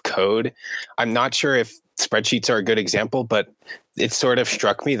value of code. I'm not sure if spreadsheets are a good example, but it sort of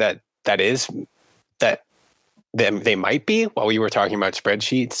struck me that they might be while we were talking about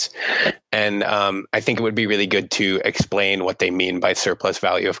spreadsheets. And I think it would be really good to explain what they mean by surplus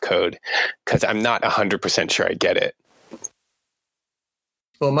value of code, because I'm not 100% sure I get it.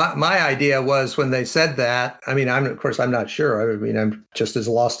 Well, my idea was when they said that, I mean, I'm not sure. I mean, I'm just as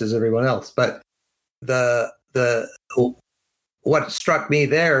lost as everyone else. But what struck me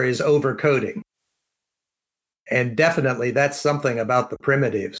there is overcoding. And definitely that's something about the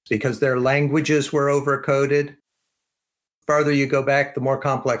primitives, because their languages were overcoded. The farther you go back, the more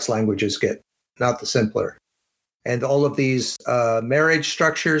complex languages get, not the simpler. And all of these marriage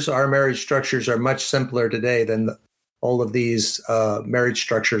structures, our marriage structures are much simpler today than all of these marriage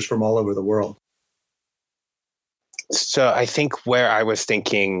structures from all over the world. So I think where I was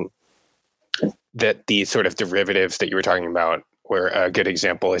thinking that the sort of derivatives that you were talking about were a good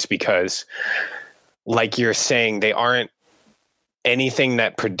example is because, like you're saying, they aren't anything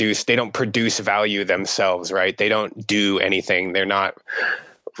that they don't produce value themselves, right? They don't do anything. They're not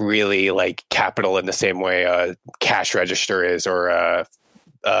really like capital in the same way a cash register is or a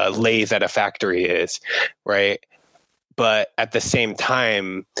lathe at a factory is, right? But at the same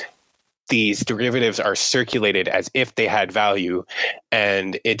time, these derivatives are circulated as if they had value.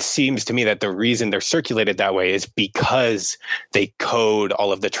 And it seems to me that the reason they're circulated that way is because they code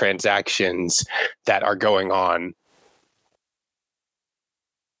all of the transactions that are going on.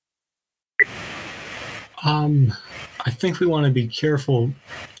 I think we want to be careful,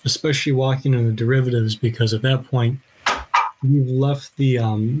 especially walking in the derivatives, because at that point, we've left the,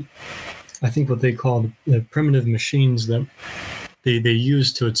 I think what they call the primitive machines that they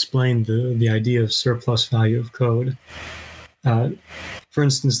use to explain the idea of surplus value of code. for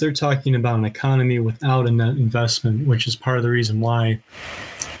instance, they're talking about an economy without a net investment, which is part of the reason why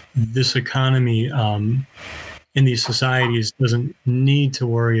this economy in these societies doesn't need to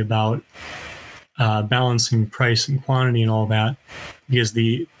worry about balancing price and quantity and all that, because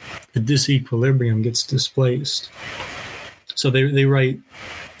the disequilibrium gets displaced. So they write,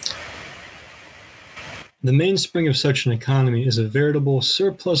 the mainspring of such an economy is a veritable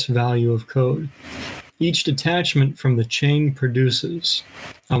surplus value of code. Each detachment from the chain produces,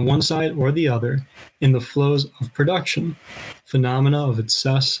 on one side or the other, in the flows of production, phenomena of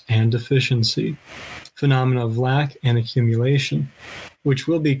excess and deficiency, phenomena of lack and accumulation, which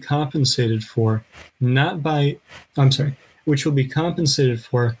will be compensated for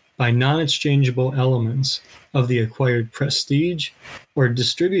by non-exchangeable elements of the acquired prestige or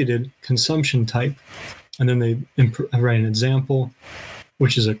distributed consumption type. And then they write an example,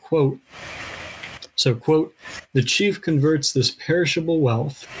 which is a quote. So, quote, the chief converts this perishable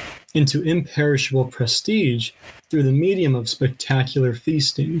wealth into imperishable prestige through the medium of spectacular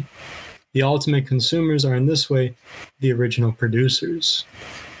feasting. The ultimate consumers are in this way the original producers.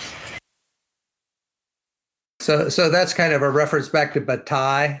 So that's kind of a reference back to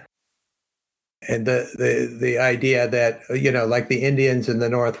Bataille and the idea that, like the Indians in the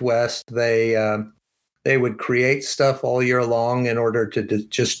Northwest, they would create stuff all year long in order to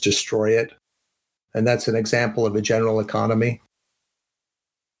just destroy it. And that's an example of a general economy.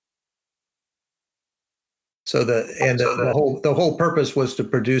 So the whole purpose was to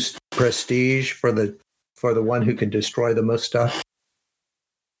produce prestige for the one who can destroy the most stuff.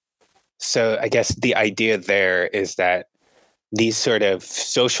 So I guess the idea there is that these sort of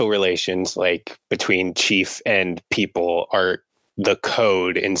social relations, like between chief and people, are the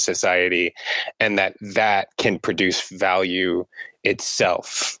code in society, and that can produce value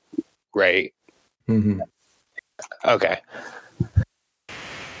itself, right? Mm-hmm. Okay.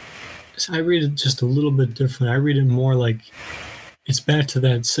 So I read it just a little bit differently. I read it more like it's back to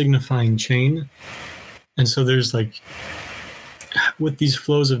that signifying chain. And so there's like, with these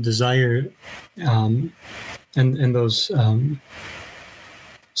flows of desire and those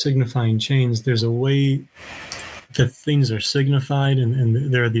signifying chains, there's a way that things are signified,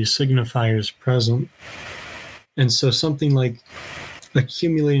 and there are these signifiers present. And so something like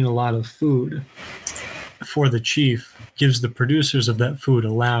accumulating a lot of food for the chief gives the producers of that food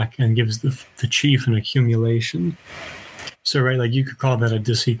a lack and gives the chief an accumulation. So, right, like you could call that a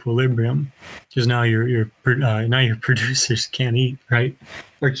disequilibrium, because now your producers can't eat, right,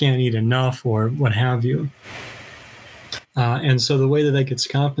 or can't eat enough, or what have you. And so the way that gets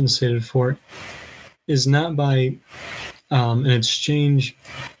compensated for is not by an exchange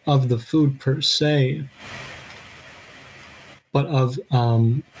of the food per se, but of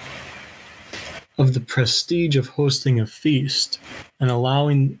the prestige of hosting a feast and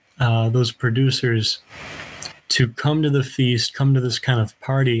allowing those producers to come to the feast, come to this kind of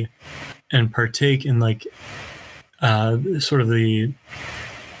party, and partake in like sort of the,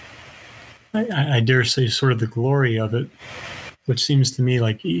 I dare say, sort of the glory of it, which seems to me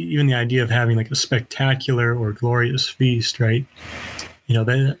like even the idea of having like a spectacular or glorious feast, right?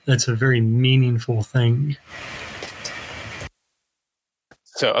 That's a very meaningful thing.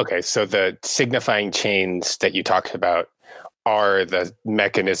 So, okay, so the signifying chains that you talked about are the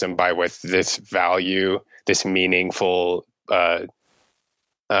mechanism by which this value, this meaningful, what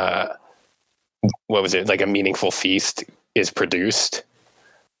was it, like a meaningful feast is produced?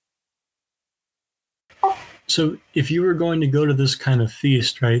 So if you were going to go to this kind of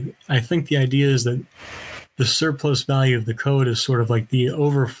feast, right, I think the idea is that the surplus value of the code is sort of like the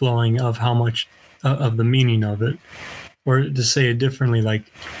overflowing of how much of the meaning of it. Or to say it differently, like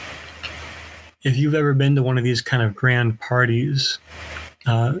if you've ever been to one of these kind of grand parties,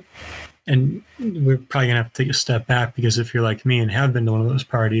 and we're probably gonna have to take a step back, because if you're like me and have been to one of those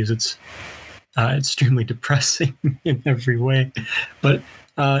parties, it's extremely depressing in every way. But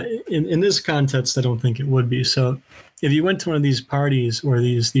in this context, I don't think it would be. So if you went to one of these parties or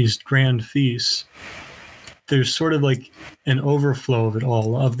these grand feasts, there's sort of like an overflow of it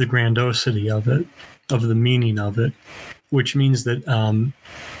all, of the grandiosity of it, of the meaning of it, which means that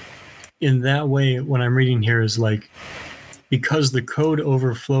in that way, what I'm reading here is like, because the code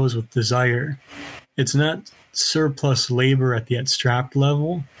overflows with desire, it's not surplus labor at the abstract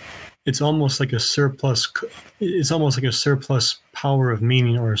level. It's almost like a surplus. It's almost like a surplus power of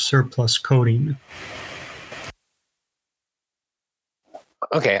meaning, or a surplus coding.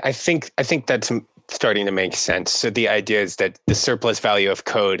 Okay, I think that's starting to make sense. So the idea is that the surplus value of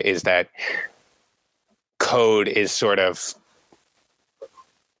code is that code is sort of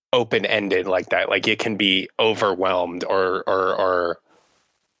open-ended like that. Like it can be overwhelmed or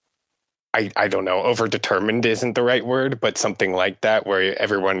I don't know, overdetermined isn't the right word, but something like that, where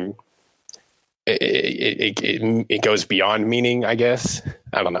everyone it goes beyond meaning, I guess.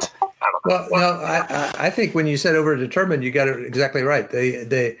 I don't know. Well, no, I think when you said overdetermined, you got it exactly right.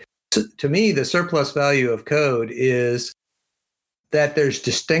 To me, the surplus value of code is that there's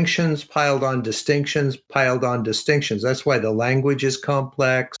distinctions piled on distinctions piled on distinctions. That's why the language is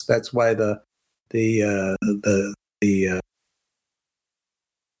complex. That's why the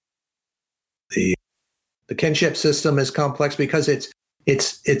kinship system is complex, because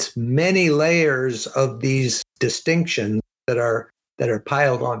it's many layers of these distinctions that are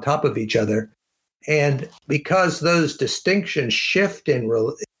piled on top of each other, and because those distinctions shift in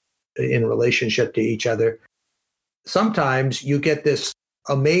relationship to each other, sometimes you get this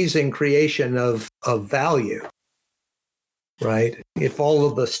amazing creation of value, right? If all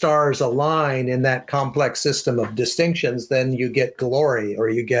of the stars align in that complex system of distinctions, then you get glory, or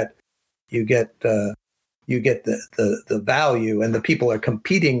you get the value, and the people are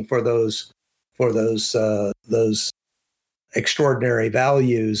competing for those extraordinary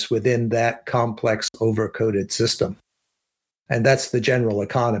values within that complex overcoded system. And that's the general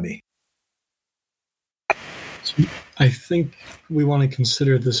economy. So I think we want to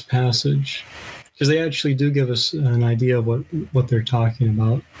consider this passage, because they actually do give us an idea of what they're talking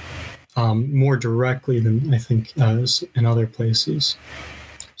about more directly than I think in other places.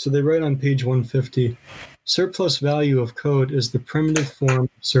 So they write on page 150, surplus value of code is the primitive form of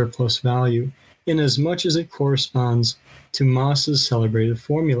surplus value, in as much as it corresponds to Mauss's celebrated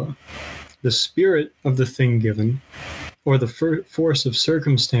formula. The spirit of the thing given, or the force of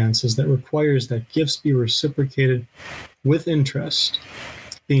circumstances that requires that gifts be reciprocated with interest,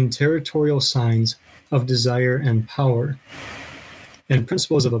 being territorial signs of desire and power, and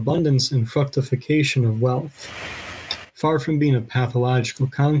principles of abundance and fructification of wealth. Far from being a pathological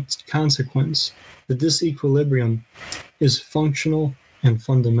consequence, the disequilibrium is functional and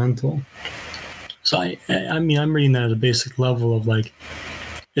fundamental. So I'm reading that at a basic level of like,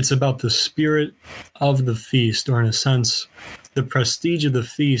 it's about the spirit of the feast, or in a sense, the prestige of the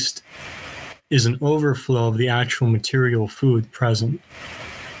feast is an overflow of the actual material food present.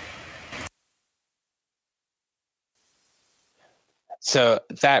 So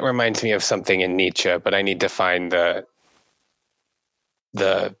that reminds me of something in Nietzsche, but I need to find the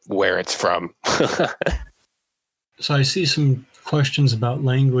where it's from. So I see some questions about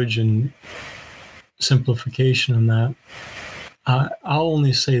language and simplification on that. I'll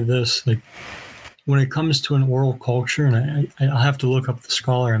only say this, like, when it comes to an oral culture, and I'll have to look up the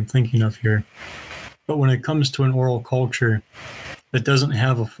scholar I'm thinking of here, but when it comes to an oral culture that doesn't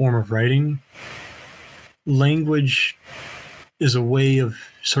have a form of writing, language is a way of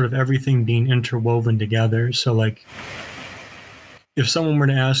sort of everything being interwoven together. So like, if someone were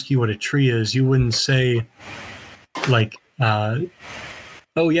to ask you what a tree is, you wouldn't say like,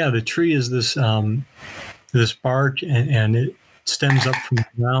 oh yeah, the tree is this this bark and it stems up from the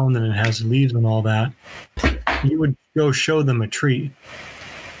ground and it has leaves and all that. You would go show them a tree,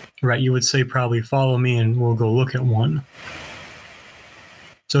 right? You would say probably, follow me and we'll go look at one.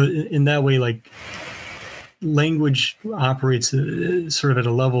 So in that way, like, language operates sort of at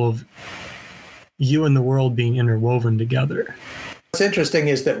a level of you and the world being interwoven together. What's interesting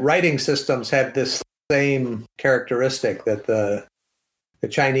is that writing systems have this same characteristic, that the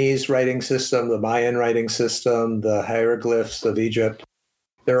Chinese writing system, the Mayan writing system, the hieroglyphs of Egypt,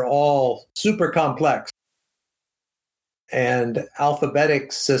 they're all super complex. And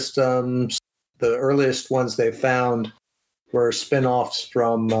alphabetic systems, the earliest ones they found were spin-offs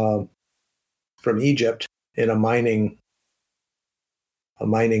from Egypt in a mining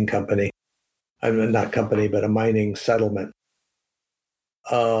company. I mean, not company, but a mining settlement.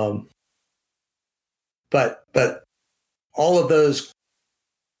 But all of those,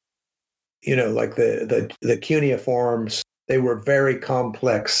 you know, like the cuneiforms, they were very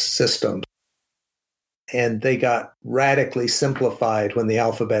complex systems, and they got radically simplified when the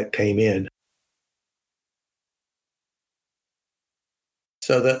alphabet came in.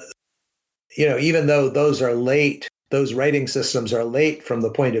 So even though those are late, those writing systems are late from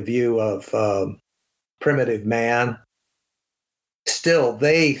the point of view of primitive man, still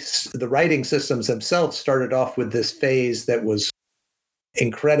the writing systems themselves started off with this phase that was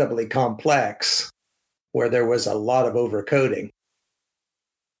incredibly complex, where there was a lot of overcoding.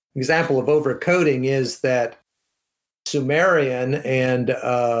 Example of overcoding is that Sumerian and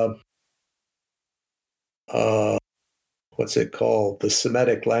what's it called? The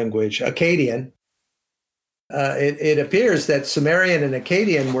Semitic language, Akkadian. It appears that Sumerian and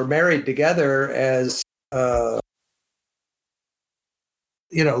Akkadian were married together as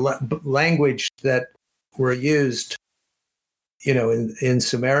language that were used, in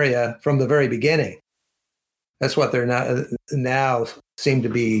Sumeria from the very beginning. That's what they're now seem to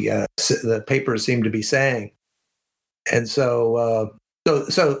be. The papers seem to be saying, and so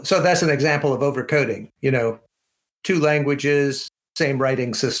that's an example of overcoding. Two languages, same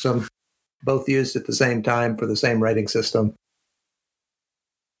writing system, both used at the same time for the same writing system.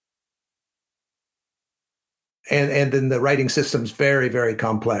 And then the writing system's very, very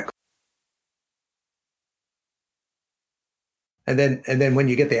complex. And then when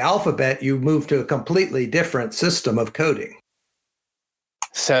you get the alphabet, you move to a completely different system of coding.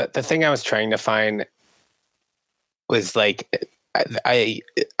 So the thing I was trying to find was like,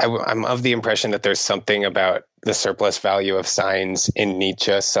 I'm of the impression that there's something about the surplus value of signs in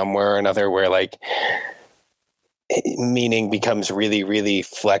Nietzsche somewhere or another, where like meaning becomes really, really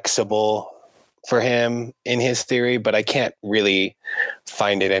flexible for him in his theory, but I can't really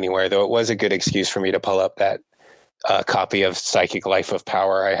find it anywhere, though it was a good excuse for me to pull up that copy of Psychic Life of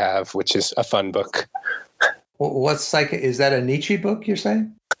Power I have, which is a fun book. What's psychic? Is that a Nietzsche book you're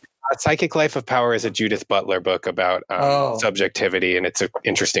saying? Psychic Life of Power is a Judith Butler book about subjectivity, and it's an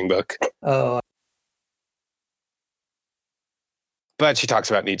interesting book. Oh. But she talks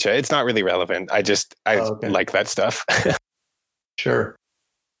about Nietzsche. It's not really relevant. I like that stuff. Sure.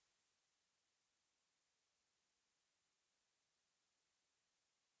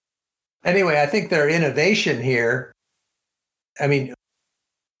 Anyway, I think their innovation here, I mean,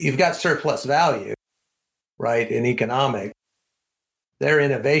 you've got surplus value, right, in economics. Their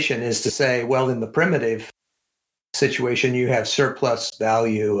innovation is to say, well, in the primitive situation, you have surplus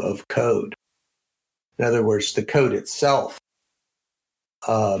value of code. In other words, the code itself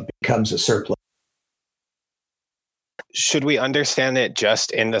becomes a surplus. Should we understand it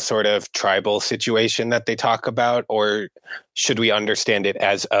just in the sort of tribal situation that they talk about, or should we understand it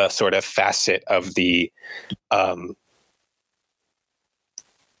as a sort of facet of the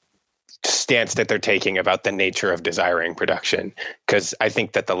stance that they're taking about the nature of desiring production? Because I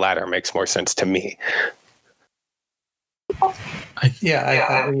think that the latter makes more sense to me. I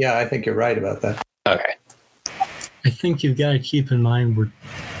think you're right about that. Okay. I think you've got to keep in mind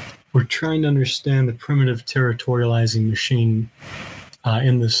we're trying to understand the primitive territorializing machine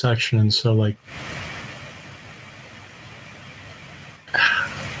in this section, and so like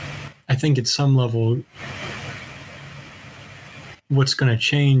I think at some level what's going to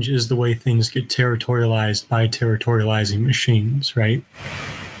change is the way things get territorialized by territorializing machines, right?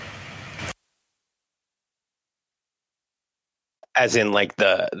 As in, like,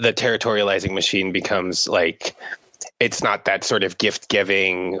 the territorializing machine becomes like, it's not that sort of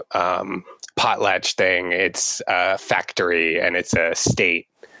gift-giving potlatch thing. It's a factory and it's a state.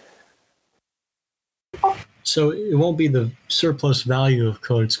 So it won't be the surplus value of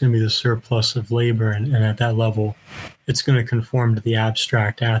code. It's going to be the surplus of labor. And at that level, it's going to conform to the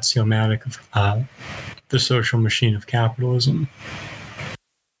abstract axiomatic of the social machine of capitalism.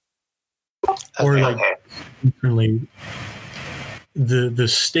 Okay. Or like differently, the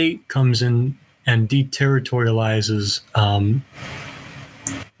state comes in and deterritorializes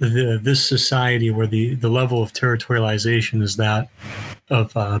this society where the level of territorialization is that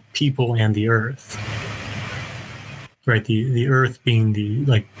of people and the earth. Right, the earth being the,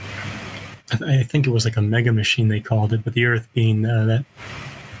 like, I think it was like a mega machine they called it, but the earth being that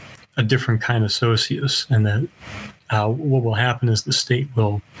a different kind of socius, and that what will happen is the state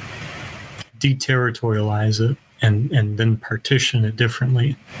will deterritorialize it and then partition it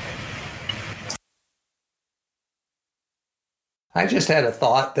differently. I just had a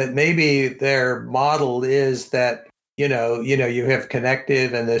thought that maybe their model is that you have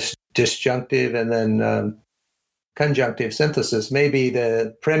connective and this disjunctive and then conjunctive synthesis. Maybe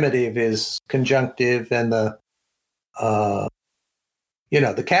the primitive is conjunctive, and the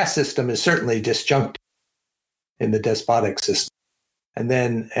caste system is certainly disjunctive in the despotic system, and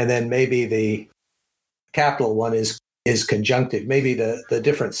then maybe the capital one is conjunctive. Maybe the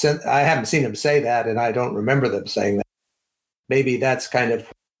different I haven't seen them say that, and I don't remember them saying that. Maybe that's kind of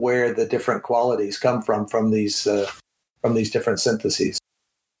where the different qualities come from these different syntheses.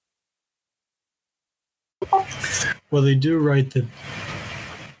 Well, they do write that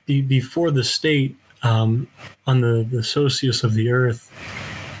before the state, on the socius of the earth,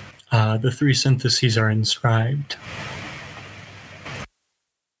 the three syntheses are inscribed.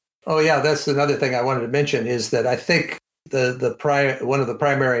 Oh yeah, that's another thing I wanted to mention, is that I think one of the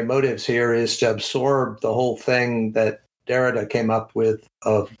primary motives here is to absorb the whole thing that Derrida came up with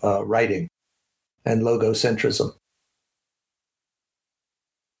of writing and logocentrism.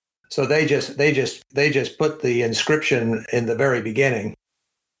 So they just put the inscription in the very beginning,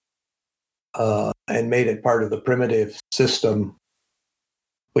 and made it part of the primitive system,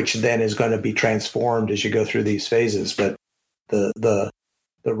 which then is going to be transformed as you go through these phases. But the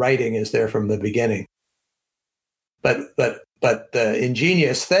writing is there from the beginning. But the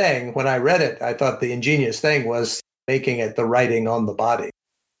ingenious thing, when I read it, I thought the ingenious thing was making it the writing on the body,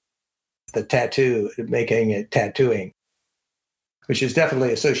 the tattoo, making it tattooing, which is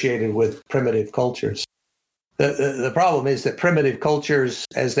definitely associated with primitive cultures. The problem is that primitive cultures,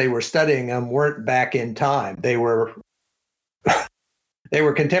 as they were studying them, weren't back in time. They were they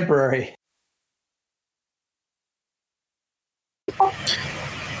were contemporary.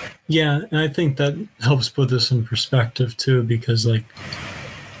 Yeah, and I think that helps put this in perspective too, because like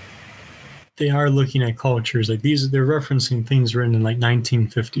they are looking at cultures like these. They're referencing things written in like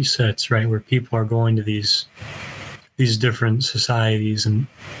 1956, right, where people are going to these different societies, and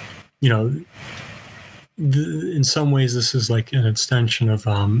you know, in some ways, this is like an extension of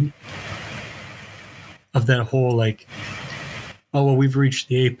that whole like, oh well, we've reached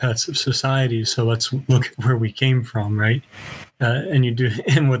the apex of society, so let's look at where we came from, right?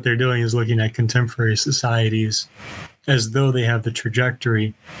 And what they're doing is looking at contemporary societies as though they have the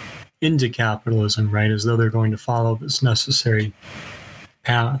trajectory into capitalism, right? As though they're going to follow this necessary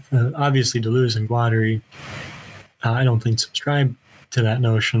path. Obviously, Deleuze and Guattari, I don't think subscribe to that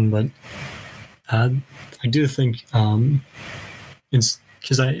notion, but I do think,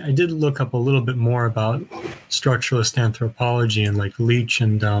 because I did look up a little bit more about structuralist anthropology and like Leach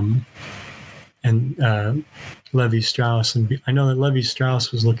and Levi-Strauss, and I know that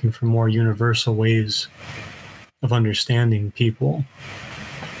Levi-Strauss was looking for more universal ways of understanding people.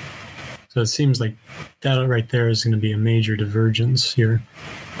 So it seems like that right there is going to be a major divergence here.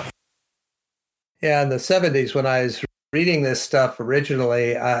 Yeah, in the 70s, when I was reading this stuff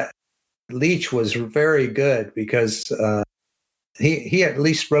originally, Leach was very good because he at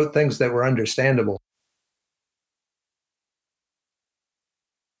least wrote things that were understandable.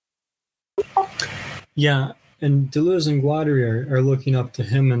 Yeah, and Deleuze and Guattari are looking up to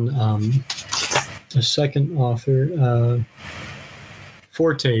him, and the second author,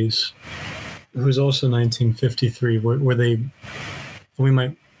 Fortes, who's also 1953, where we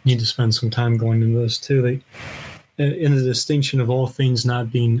might need to spend some time going into this too. They, in the distinction of all things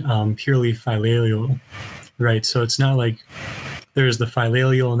not being purely philalial, right? So it's not like there's the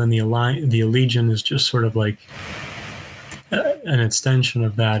philalial and then the allegiant is just sort of like an extension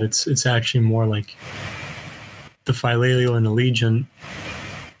of that. It's actually more like the philalial and allegiant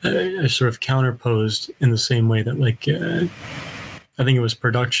are sort of counterposed in the same way that like I think it was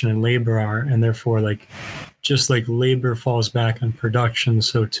production and labor are, and therefore like just like labor falls back on production,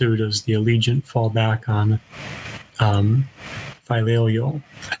 so too does the allegiant fall back on philalial.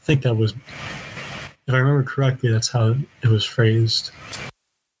 I think that was, if I remember correctly, that's how it was phrased.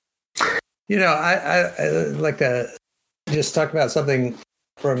 You know, I like to just talk about something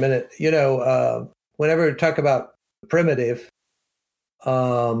for a minute. You know, whenever we talk about primitive,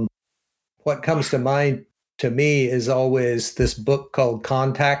 what comes to mind to me is always this book called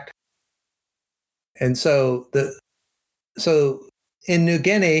Contact. And so in New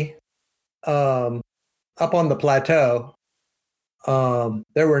Guinea, up on the plateau,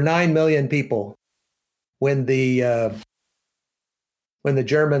 there were 9 million people when the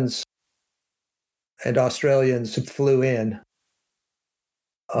Germans and Australians flew in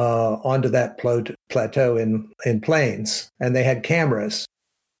onto that plateau in planes, and they had cameras.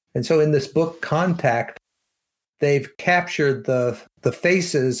 And so in this book, Contact, they've captured the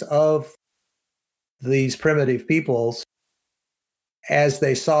faces of these primitive peoples as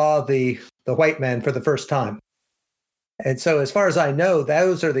they saw the white man for the first time. And so as far as I know,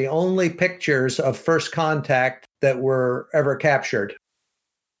 those are the only pictures of first contact that were ever captured.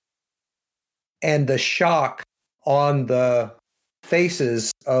 And the shock on the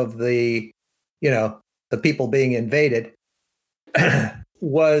faces of the people being invaded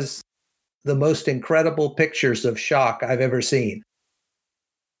was the most incredible pictures of shock I've ever seen.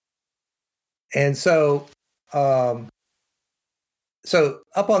 And so up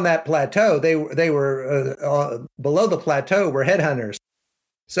on that plateau, they were below the plateau were headhunters.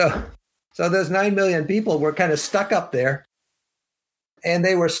 So those 9 million people were kind of stuck up there, and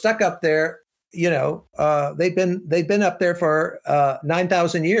they were stuck up there. You know, they'd been up there for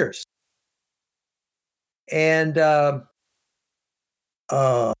 9,000 years, and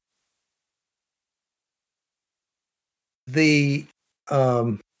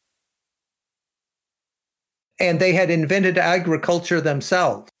and they had invented agriculture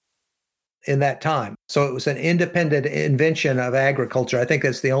themselves in that time. So it was an independent invention of agriculture. I think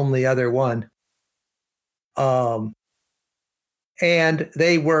that's the only other one. And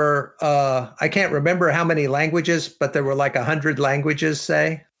they were, I can't remember how many languages, but there were like 100 languages,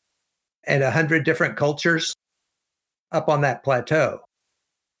 say, and 100 different cultures up on that plateau.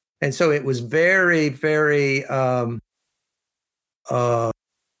 And so it was very, very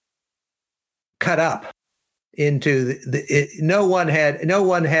cut up into no one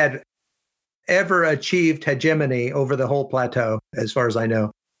had ever achieved hegemony over the whole plateau, as far as I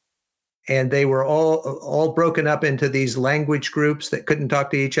know. And they were all broken up into these language groups that couldn't talk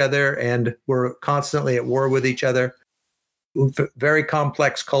to each other and were constantly at war with each other. Very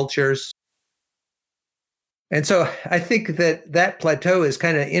complex cultures. And so I think that plateau is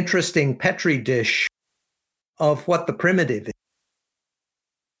kind of interesting Petri dish of what the primitive is.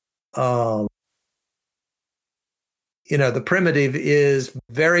 The primitive is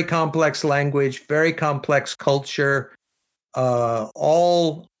very complex language, very complex culture,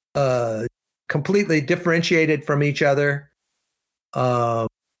 all completely differentiated from each other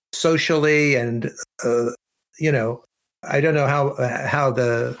socially, and I don't know how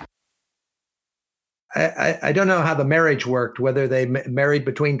the I don't know how the marriage worked, whether they married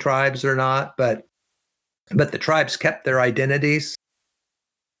between tribes or not, but the tribes kept their identities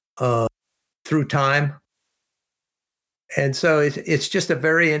through time. And so it's just a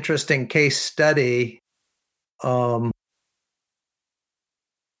very interesting case study, like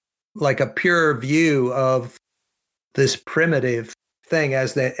a pure view of this primitive thing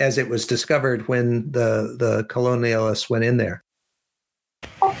as it was discovered when the colonialists went in there.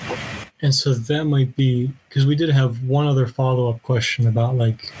 And so that might be, because we did have one other follow-up question about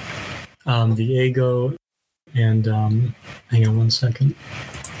like the ego and hang on one second.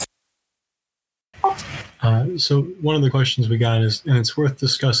 So one of the questions we got is, and it's worth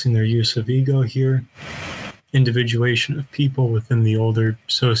discussing their use of ego here. Individuation of people within the older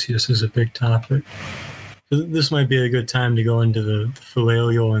socius is a big topic. So this might be a good time to go into the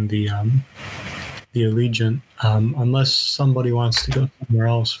Philalial and the Allegiant, unless somebody wants to go somewhere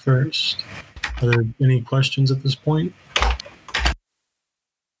else first. Are there any questions at this point?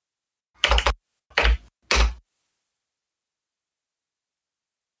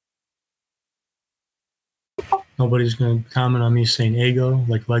 Nobody's going to comment on me saying ego,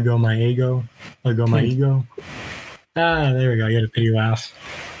 like Lego my ego, Lego my ego. Ah, there we go. You had a pity laugh.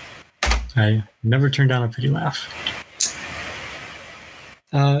 I never turned down a pity laugh.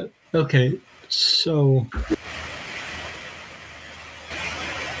 Okay, so let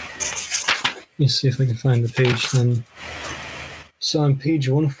me see if I can find the page then. So on page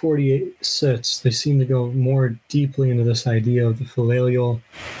 146, they seem to go more deeply into this idea of the Philalial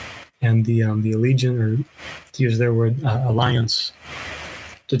and the Allegiant, or to use their word, alliance,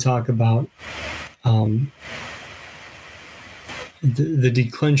 to talk about the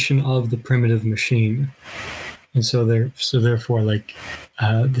declension of the primitive machine, and therefore like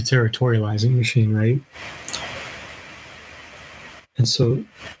the territorializing machine, right? And so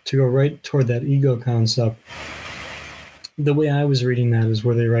to go right toward that ego concept, the way I was reading that is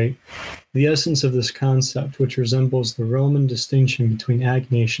where they write, the essence of this concept, which resembles the Roman distinction between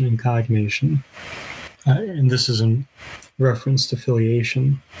agnation and cognation, and this is in reference to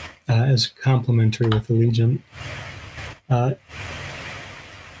filiation as complementary with allegiant.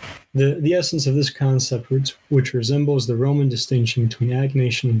 The essence of this concept, which resembles the Roman distinction between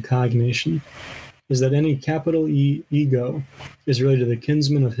agnation and cognation, is that any capital E ego is related to the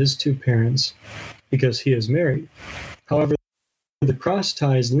kinsman of his two parents because he is married. However, the cross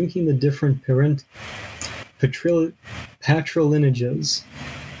ties linking the different patrilineages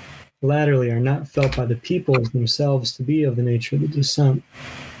laterally are not felt by the peoples themselves to be of the nature of the descent.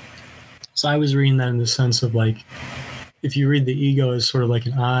 So I was reading that in the sense of like, if you read the ego as sort of like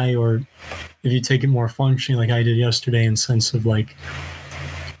an I, or if you take it more functionally like I did yesterday, in sense of like,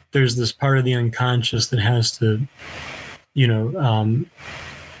 there's this part of the unconscious that has to,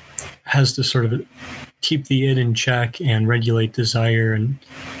 has to sort of keep the id in check and regulate desire and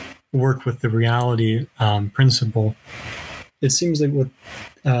work with the reality principle. It seems like what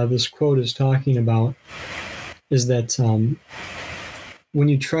this quote is talking about is that when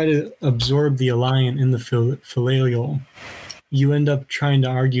you try to absorb the alliant in the Philalial, you end up trying to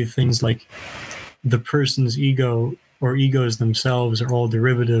argue things like the person's ego or egos themselves are all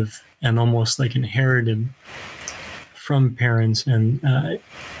derivative and almost like inherited from parents. And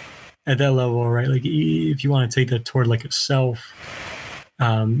at that level, right, like if you want to take that toward like a self,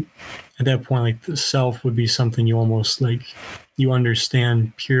 at that point, like the self would be something you almost like you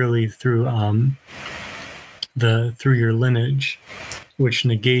understand purely through through your lineage, which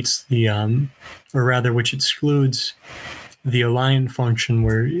negates the or rather which excludes the alliant function,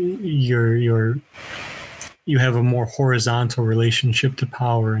 where your you have a more horizontal relationship to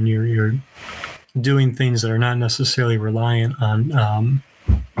power, and you're doing things that are not necessarily reliant on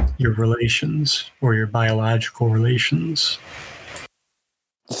your relations or your biological relations.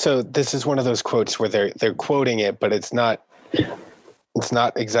 So this is one of those quotes where they're quoting it, but it's not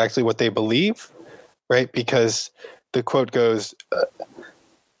exactly what they believe, right? Because the quote goes,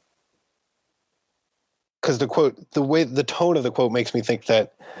 because the tone of the quote makes me think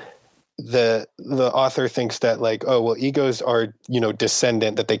that the author thinks that, like, oh, well, egos are,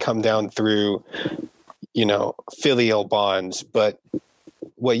 descendant, that they come down through, filial bonds. But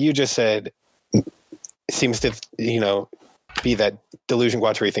what you just said seems to, be that Deleuze and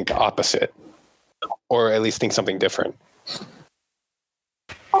Guattari think the opposite, or at least think something different.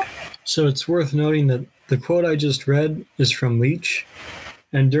 So it's worth noting that the quote I just read is from Leach.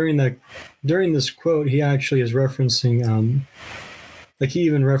 And during this quote, he actually is referencing, he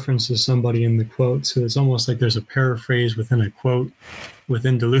even references somebody in the quote. So it's almost like there's a paraphrase within a quote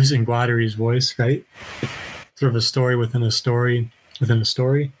within Deleuze and Guattari's voice, right? Sort of a story within a story within a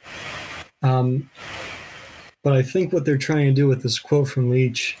story. But I think what they're trying to do with this quote from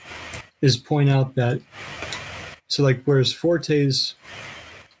Leach is point out that, whereas Fortes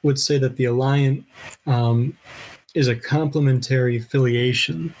would say that the alliant is a complementary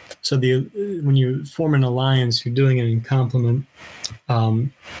filiation. So when you form an alliance, you're doing it in complement,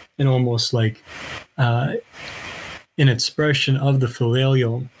 and almost like an expression of the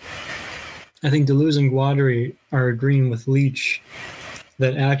filial. I think Deleuze and Guattari are agreeing with Leach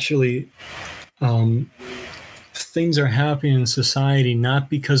that actually things are happening in society not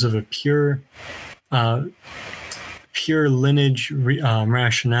because of a pure lineage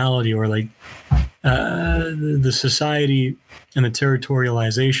rationality, or the society and the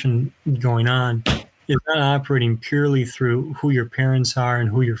territorialization going on is not operating purely through who your parents are and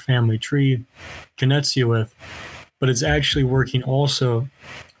who your family tree connects you with, but it's actually working also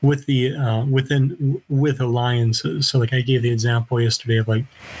with the with alliances. So I gave the example yesterday of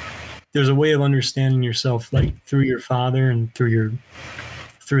there's a way of understanding yourself through your father and through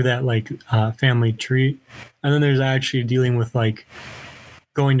that family tree, and then there's actually dealing with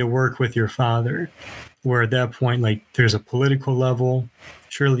going to work with your father, where at that point there's a political level.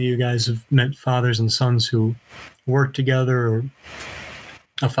 Surely you guys have met fathers and sons who work together, or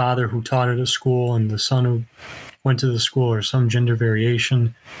a father who taught at a school and the son who went to the school, or some gender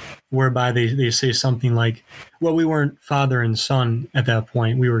variation, whereby they say something like, well, we weren't father and son at that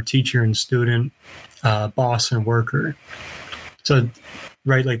point. We were teacher and student, boss and worker. So,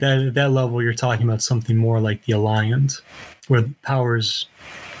 right, that at that level, you're talking about something more like the alliant, where power's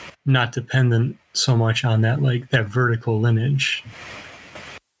not dependent so much on that that vertical lineage.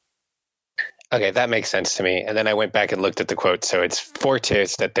 Okay, that makes sense to me. And then I went back and looked at the quote. So it's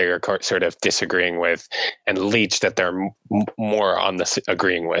Fortes that they're sort of disagreeing with, and Leach that they're more on the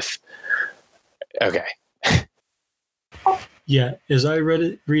agreeing with. Okay. Yeah, as I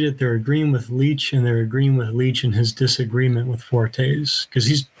read it, they're agreeing with Leach, and they're agreeing with Leach in his disagreement with Fortes, because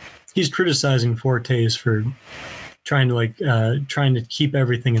he's criticizing Fortes for trying to keep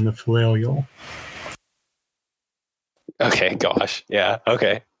everything in the filial. Okay, gosh, yeah,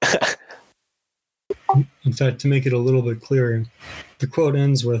 okay. In fact, to make it a little bit clearer, the quote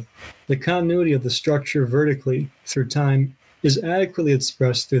ends with, "The continuity of the structure vertically through time is adequately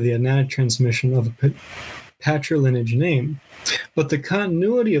expressed through the anatic transmission of a patrilineage name, but the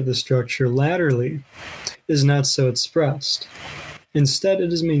continuity of the structure laterally is not so expressed. Instead,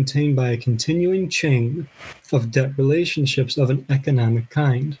 it is maintained by a continuing chain of debt relationships of an economic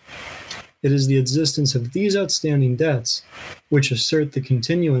kind. It is the existence of these outstanding debts which assert the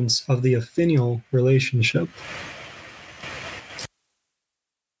continuance of the affinal relationship."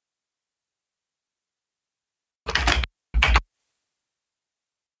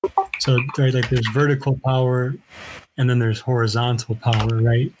 So, right, there's vertical power, and then there's horizontal power,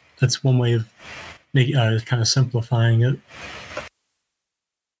 right? That's one way of kind of simplifying it.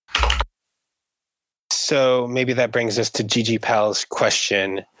 So maybe that brings us to Gigi Pal's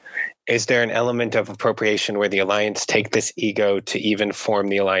question. Is there an element of appropriation where the alliance take this ego to even form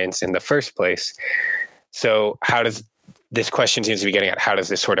the alliance in the first place? So how does this question seems to be getting at, how does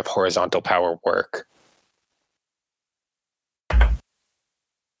this sort of horizontal power work?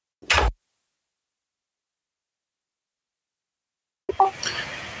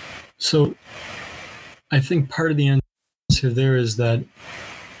 So I think part of the answer there is that,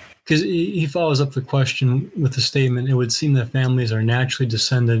 because he follows up the question with the statement, it would seem that families are naturally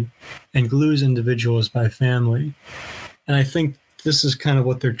descended and glues individuals by family. And I think this is kind of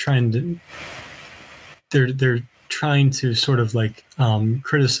what they're trying to, they're trying to sort of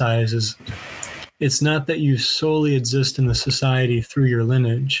criticize, is it's not that you solely exist in the society through your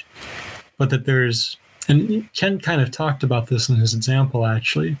lineage, but that there's, and Ken kind of talked about this in his example,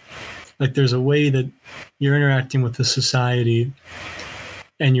 actually, like there's a way that you're interacting with the society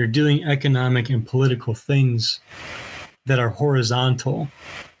and you're doing economic and political things that are horizontal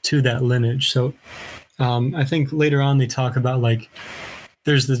to that lineage. So I think later on they talk about like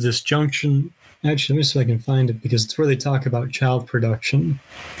there's the disjunction. Actually, let me see if I can find it, because it's where they talk about child production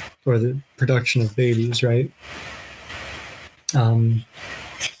or the production of babies, right? Where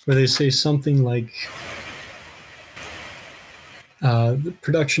they say something like the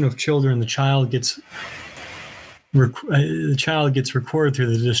production of children, the child gets recorded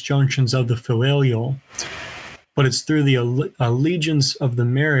through the disjunctions of the filial, but it's through the allegiance of the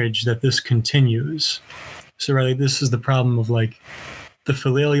marriage that this continues. So right, this is the problem of like the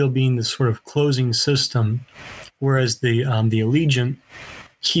filial being this sort of closing system, whereas the allegiant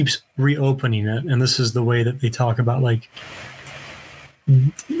keeps reopening it. And this is the way that they talk about like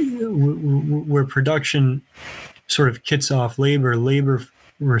where production sort of kits off labor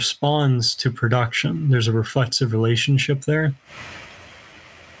responds to production. There's a reflexive relationship there.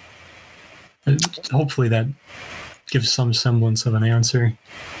 And hopefully that gives some semblance of an answer.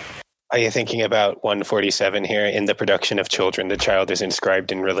 Are you thinking about 147 here? In the production of children, the child is inscribed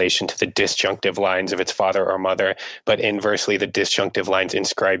in relation to the disjunctive lines of its father or mother, but inversely, the disjunctive lines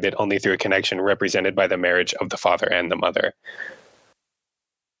inscribe it only through a connection represented by the marriage of the father and the mother.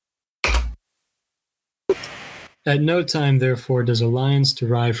 At no time, therefore, does alliance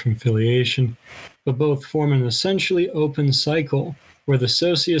derive from filiation, but both form an essentially open cycle where the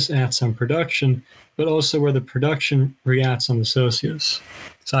socius acts on production, but also where the production reacts on the socius.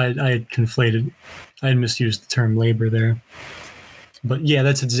 So I had conflated, I had misused the term labor there. But yeah,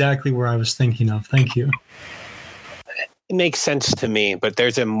 that's exactly where I was thinking of. Thank you. It makes sense to me, but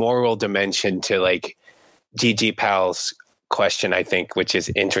there's a moral dimension to like G.G. Powell's question, I think, which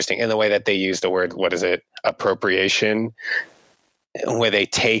is interesting in the way that they use the word, what is it, appropriation, where they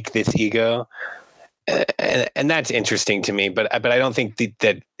take this ego. And that's interesting to me, but I don't think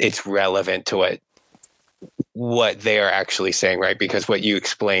that it's relevant to what they are actually saying, right? Because what you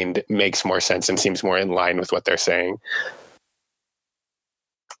explained makes more sense and seems more in line with what they're saying.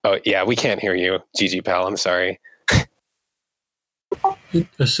 Oh, yeah, we can't hear you, G.G. Powell. I'm sorry.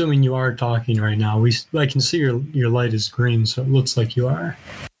 Assuming you are talking right now, I can see your light is green, so it looks like you are.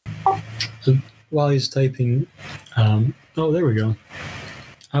 So while he's typing, oh, there we go.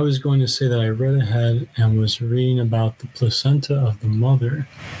 I was going to say that I read ahead and was reading about the placenta of the mother.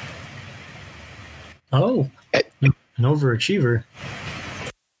 Oh, an overachiever.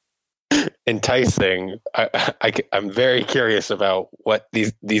 Enticing. I'm very curious about what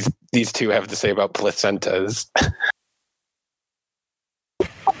these two have to say about placentas.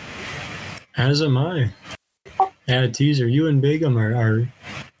 As am I. Yeah, teaser. You and Begum are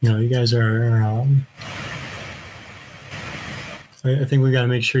you guys are. I think we got to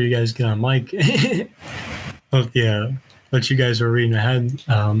make sure you guys get on mic. But yeah, but you guys were reading ahead.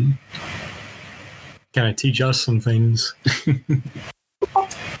 Kind of teach us some things.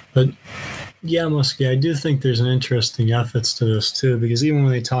 But yeah, Muskie, I do think there's an interesting ethics to this too, because even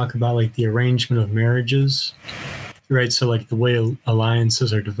when they talk about like the arrangement of marriages, right? So like the way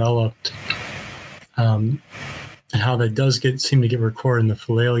alliances are developed, and how that does seem to get recorded in the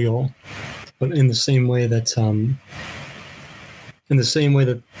filial, but in the same way that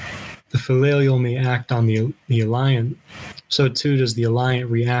the filial may act on the alliant, so too does the alliant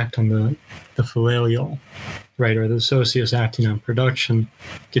react on the filial, right? Or the socius acting on production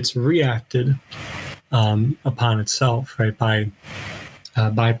gets reacted upon itself, right,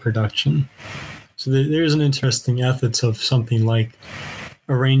 by production. So there's an interesting ethics of something like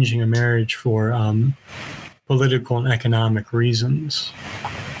arranging a marriage for political and economic reasons.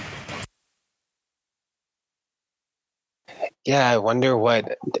 Yeah, I wonder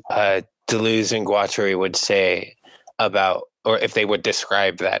what Deleuze and Guattari would say about, or if they would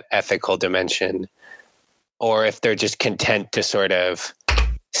describe that ethical dimension, or if they're just content to sort of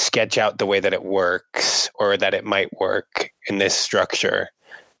sketch out the way that it works, or that it might work in this structure,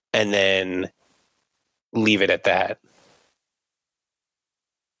 and then leave it at that.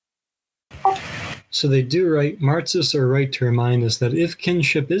 So they do right. Marxists are right to remind us that if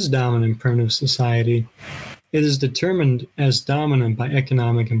kinship is dominant in primitive society, it is determined as dominant by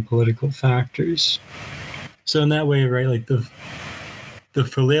economic and political factors. So in that way, right, like the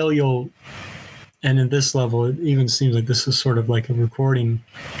filial, and in this level, it even seems like this is sort of like a recording,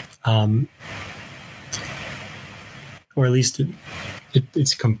 or at least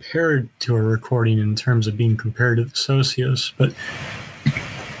it's compared to a recording in terms of being compared to the socius. But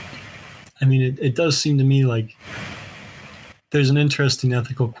I mean, it does seem to me like there's an interesting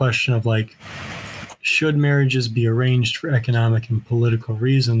ethical question of like, should marriages be arranged for economic and political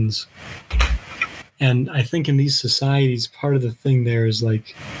reasons? And I think in these societies, part of the thing there is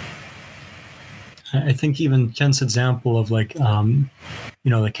like, I think even Kent's example of like,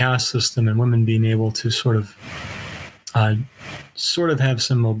 the caste system and women being able to sort of have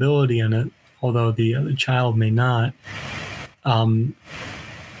some mobility in it, although the child may not,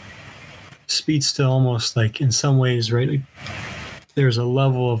 speaks to almost like in some ways, right? Like, there's a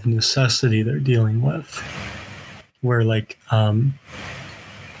level of necessity they're dealing with, where like,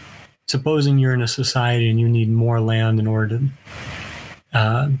 supposing you're in a society and you need more land in order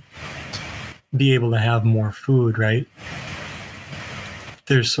to be able to have more food, right?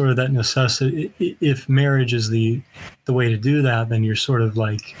 There's sort of that necessity. If marriage is the way to do that, then you're sort of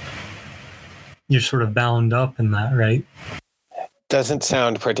bound up in that, right? Doesn't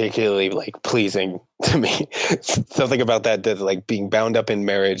sound particularly like pleasing to me. Something about that like being bound up in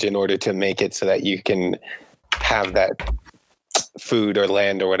marriage in order to make it so that you can have that food or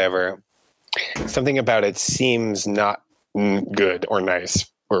land or whatever. Something about it seems not good or nice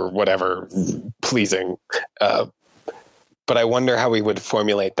or whatever, pleasing. But I wonder how we would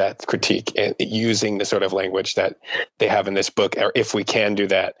formulate that critique using the sort of language that they have in this book, or if we can do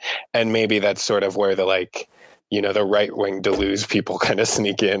that. And maybe that's sort of where the like, the right-wing Deleuze people kind of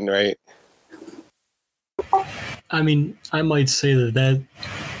sneak in, right? I mean, I might say that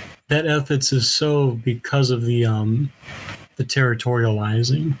ethics is so because of the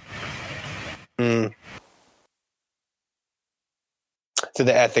territorializing. Mm. So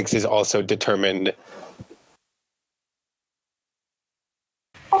the ethics is also determined.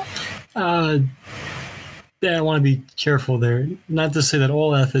 Yeah, I want to be careful there. Not to say that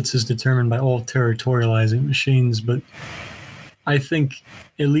all ethics is determined by all territorializing machines, but I think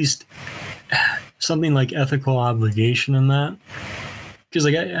at least something like ethical obligation in that. Because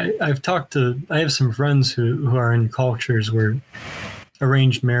like I have some friends who are in cultures where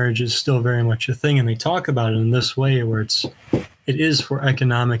arranged marriage is still very much a thing, and they talk about it in this way, where it is for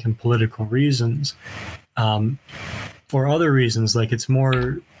economic and political reasons. For other reasons, like it's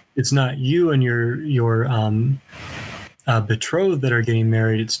not you and your betrothed that are getting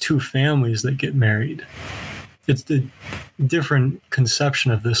married. It's two families that get married. It's the different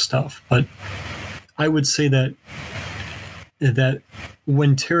conception of this stuff. But I would say that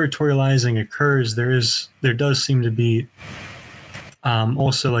when territorializing occurs, there does seem to be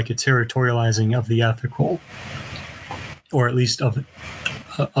also like a territorializing of the ethical, or at least of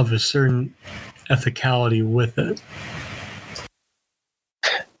a certain ethicality with it.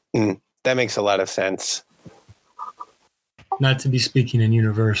 That makes a lot of sense. Not to be speaking in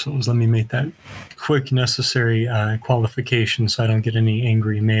universals. Let me make that quick, necessary qualification so I don't get any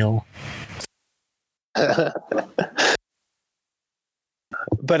angry mail.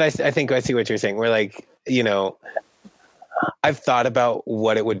 But I think I see what you're saying. We're like, I've thought about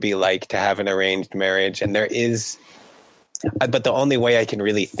what it would be like to have an arranged marriage, and but the only way I can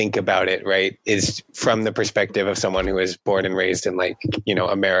really think about it, right, is from the perspective of someone who was born and raised in like,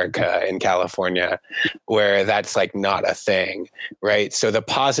 America, in California, where that's like not a thing, right? So the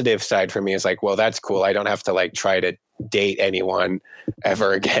positive side for me is like, well, that's cool. I don't have to like try to date anyone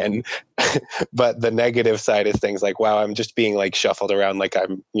ever again. But the negative side is things like, wow, I'm just being like shuffled around like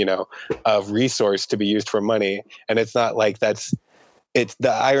I'm, a resource to be used for money. And it's not like it's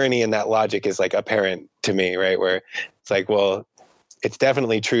the irony in that logic is like apparent to me, right? Where it's like, well, it's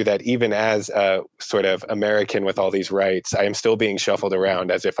definitely true that even as a sort of American with all these rights, I am still being shuffled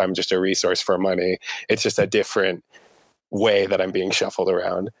around as if I'm just a resource for money. It's just a different way that I'm being shuffled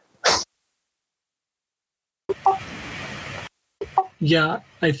around. Yeah,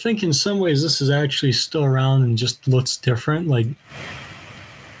 I think in some ways this is actually still around and just looks different. Like,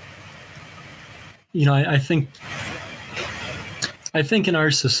 I think in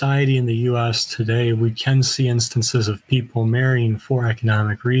our society in the U.S. today, we can see instances of people marrying for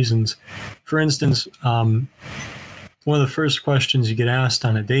economic reasons. For instance, one of the first questions you get asked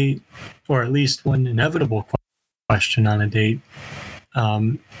on a date, or at least one inevitable question on a date,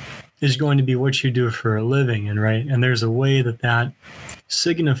 is going to be what you do for a living, and there's a way that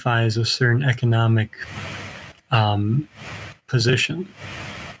signifies a certain economic position,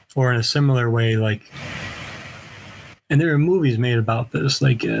 or in a similar way, like. And there are movies made about this,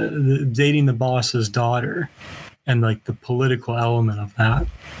 like Dating the Boss's Daughter, and like the political element of that,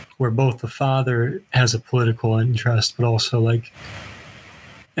 where both the father has a political interest, but also like,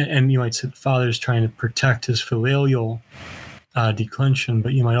 and you might say the father's trying to protect his filial declension,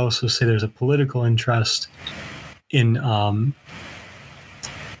 but you might also say there's a political interest in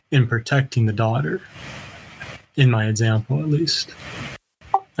in protecting the daughter, in my example at least.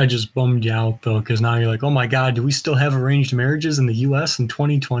 I just bummed you out though, because now you're like, oh my God, do we still have arranged marriages in the US in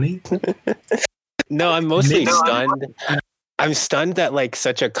 2020? No, I'm mostly stunned. I'm stunned that like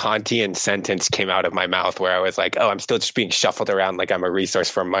such a Kantian sentence came out of my mouth where I was like, oh, I'm still just being shuffled around like I'm a resource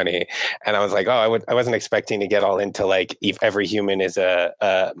for money. And I was like, oh, I wasn't expecting to get all into like if every human is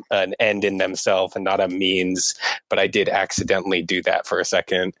an end in themselves and not a means. But I did accidentally do that for a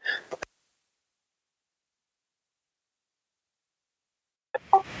second.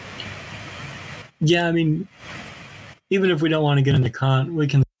 Yeah, I mean, even if we don't want to get into Kant, we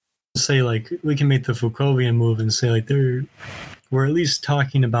can say like we can make the Foucauldian move and say like we're at least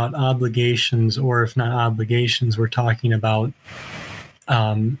talking about obligations, or if not obligations, we're talking about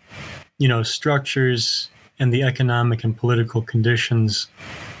structures and the economic and political conditions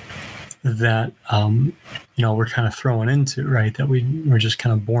that we're kind of thrown into, right? That we're just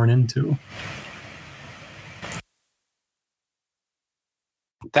kind of born into.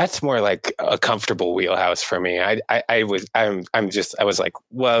 That's more like a comfortable wheelhouse for me. I was like,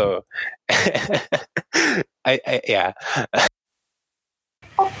 whoa. Yeah.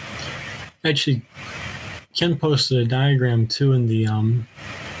 Actually, Ken posted a diagram too in the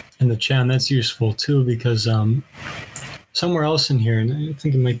chat, and that's useful too, because somewhere else in here, and I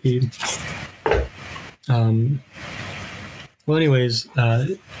think it might be well anyways,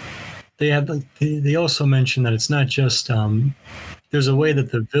 they also mentioned that it's not just there's a way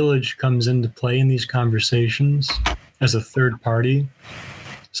that the village comes into play in these conversations as a third party.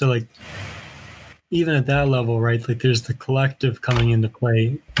 So like even at that level, right, like there's the collective coming into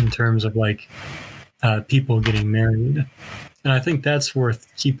play in terms of like people getting married. And I think that's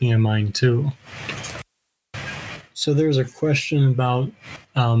worth keeping in mind too. So there's a question about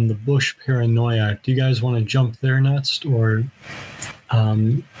the Bush paranoia. Do you guys want to jump there next, or are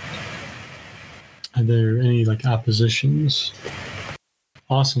there any like oppositions?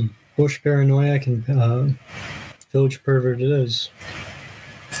 Awesome. Bush paranoia and village pervert it is.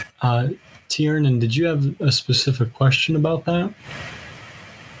 Tiernan, did you have a specific question about that?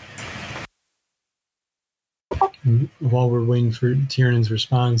 While we're waiting for Tiernan's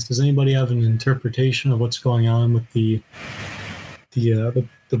response, does anybody have an interpretation of what's going on with the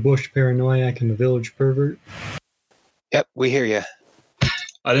Bush paranoiac and the village pervert? Yep, we hear you.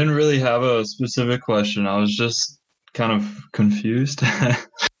 I didn't really have a specific question. I was just kind of confused.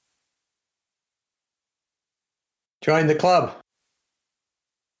 Join the club.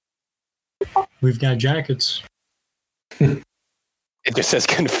 We've got jackets. It just says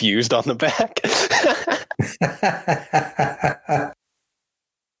confused on the back.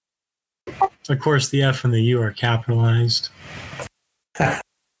 Of course, the F and the U are capitalized. That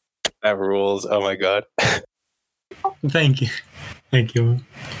rules. Oh my God. Thank you. Thank you.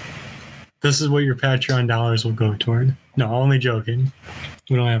 This is what your Patreon dollars will go toward. No, only joking.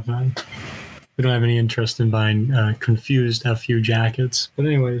 We don't have any interest in buying confused FU jackets. But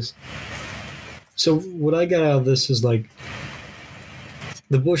anyways, so what I got out of this is like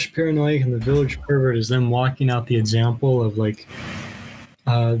the Bush paranoiac and the village pervert is them walking out the example of like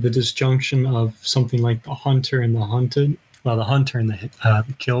the disjunction of something like the hunter and the hunted, well, the hunter and the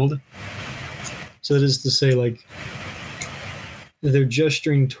killed. So that is to say, like, they're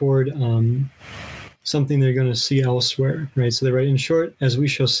gesturing toward something they're going to see elsewhere, right? So they write, in short, as we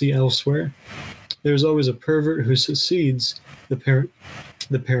shall see elsewhere, there's always a pervert who succeeds the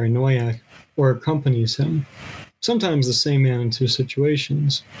paranoiac or accompanies him. Sometimes the same man in two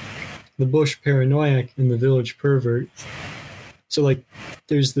situations. The Bush paranoiac and the village pervert. So, like,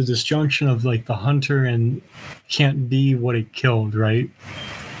 there's the disjunction of, like, the hunter and can't be what it killed, right?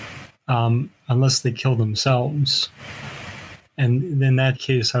 Unless they kill themselves. And in that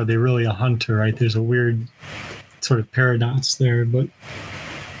case, are they really a hunter, right? There's a weird sort of paradox there, but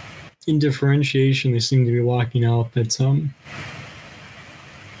in differentiation, they seem to be walking out that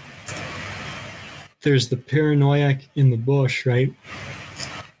there's the paranoiac in the bush, right?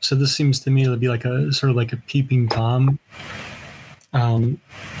 So this seems to me to be like a sort of like a peeping Tom,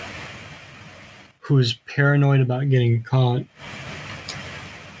 who's paranoid about getting caught,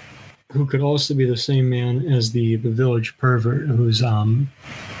 who could also be the same man as the village pervert, who's in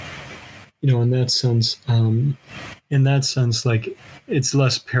that sense, like, it's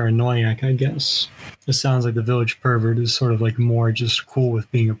less paranoiac, I guess. It sounds like the village pervert is sort of like more just cool with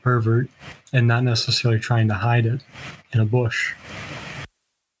being a pervert and not necessarily trying to hide it in a bush.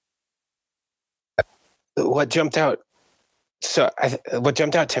 What jumped out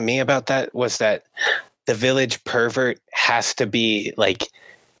to me about that was that the village pervert has to be like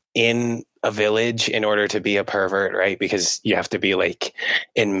in a village in order to be a pervert, right? Because you have to be like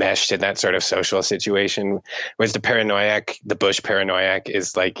enmeshed in that sort of social situation. Whereas the bush paranoiac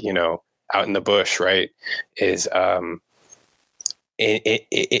is like, out in the bush, right? Is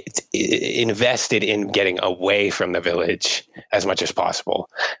it's invested in getting away from the village as much as possible.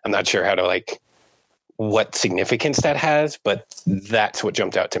 I'm not sure how to what significance that has, but that's what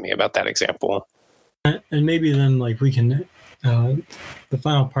jumped out to me about that example. And maybe then we can, the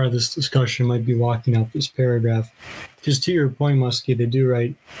final part of this discussion might be walking out this paragraph, because to your point, Muskie, they do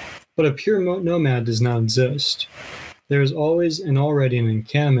write, but a pure nomad does not exist. There is always and already an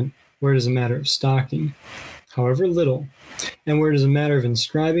encampment where it is a matter of stocking, however little, and where it is a matter of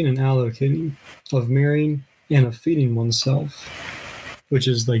inscribing and allocating, of marrying and of feeding oneself, which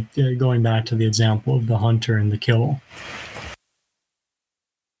is going back to the example of the hunter and the kill.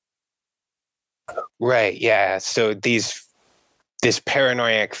 Right. Yeah. So this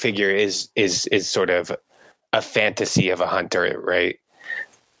paranoiac figure is sort of a fantasy of a hunter, right?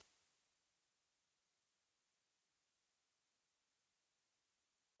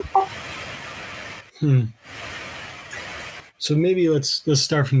 So maybe let's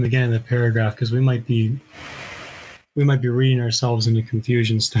start from the beginning of the paragraph, because we might be reading ourselves into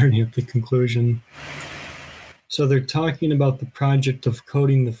confusion starting at the conclusion. So they're talking about the project of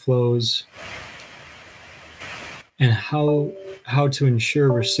coding the flows and how to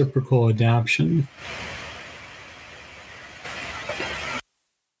ensure reciprocal adaptation.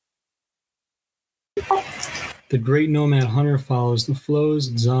 The great nomad hunter follows the flows,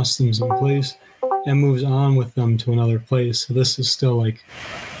 exhausts them in place, and moves on with them to another place. So this is still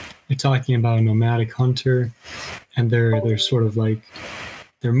you're talking about a nomadic hunter, and they're sort of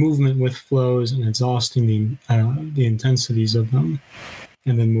their movement with flows and exhausting the intensities of them,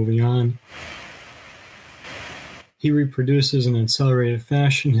 and then moving on. He reproduces in an accelerated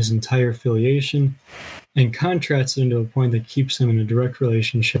fashion his entire affiliation and contracts it into a point that keeps him in a direct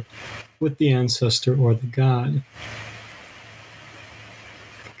relationship with the ancestor or the god.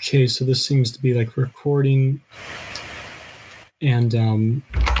 Okay, so this seems to be recording and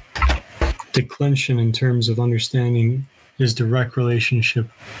declension in terms of understanding his direct relationship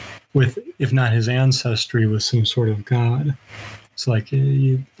with, if not his ancestry, with some sort of god. So I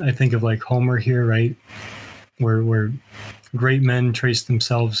think of Homer here, right? Where great men trace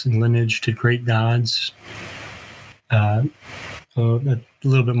themselves in lineage to great gods. So that's a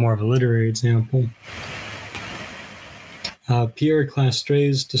little bit more of a literary example. Pierre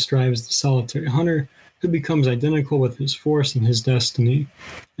Clastres describes the solitary hunter who becomes identical with his force and his destiny,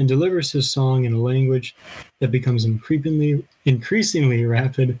 and delivers his song in a language that becomes increasingly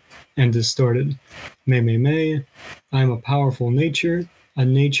rapid and distorted. Me, I am a powerful nature, a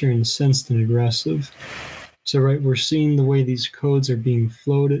nature incensed and aggressive. So, right, we're seeing the way these codes are being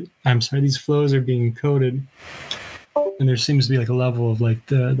these flows are being coded, and there seems to be a level of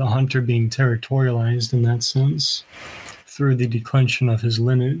the hunter being territorialized in that sense through the declension of his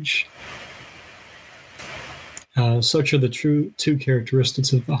lineage. Such are the two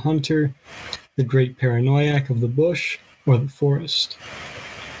characteristics of the hunter, the great paranoiac of the bush or the forest.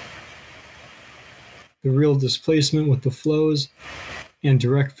 The real displacement with the flows and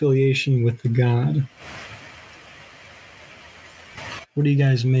direct filiation with the god. What do you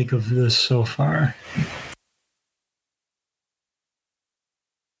guys make of this so far?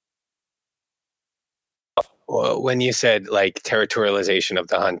 Well, when you said territorialization of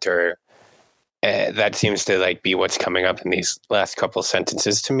the hunter, that seems to be what's coming up in these last couple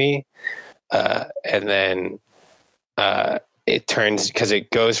sentences to me. And then it turns, because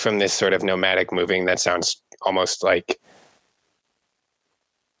it goes from this sort of nomadic moving that sounds almost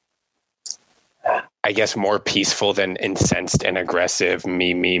I guess more peaceful than incensed and aggressive.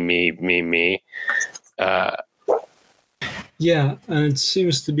 Me. Yeah, and it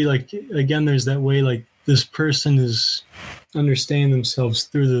seems to be again, there's that way this person is understanding themselves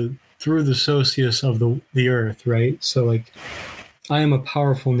through the socius of the earth, right? So I am a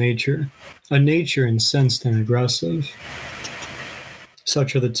powerful nature, a nature incensed and aggressive.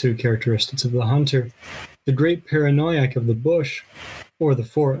 Such are the two characteristics of the hunter, the great paranoiac of the bush or the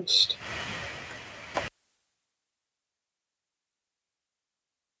forest.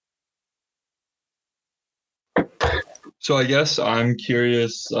 So I guess I'm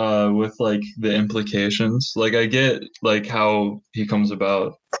curious with the implications. I get how he comes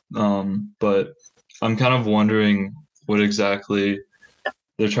about, but I'm kind of wondering what exactly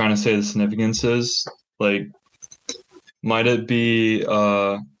they're trying to say the significance is. Might it be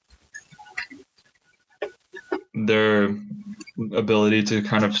their ability to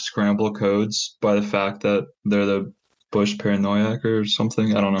kind of scramble codes by the fact that they're the bush paranoiac or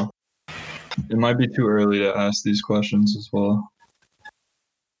something? I don't know. it might be too early to ask these questions as well.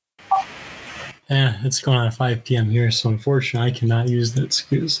 Yeah, it's going on at 5 p.m. here, so unfortunately I cannot use that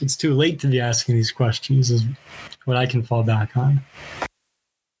excuse. It's too late to be asking these questions is what I can fall back on.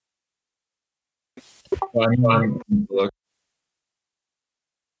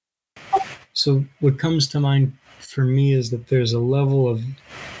 So what comes to mind for me is that there's a level of,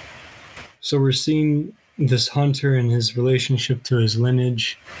 so we're seeing this hunter and his relationship to his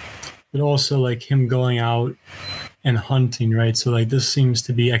lineage, but also like him going out and hunting, right? So like this seems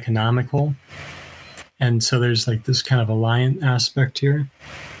to be economical. And so there's like this kind of alliance aspect here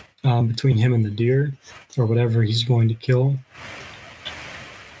between him and the deer or whatever he's going to kill.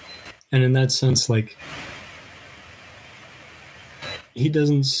 And in that sense, like, he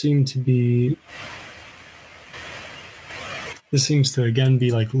doesn't seem to be, this seems to again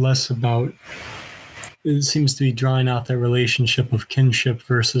be like less about, it seems to be drawing out that relationship of kinship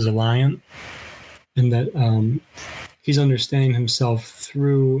versus alliance, and that he's understanding himself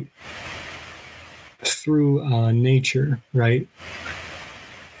through nature, right?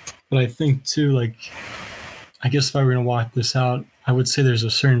 But I think too, like, I guess if I were going to walk this out, I would say there's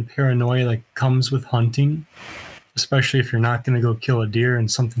a certain paranoia that comes with hunting, especially if you're not going to go kill a deer and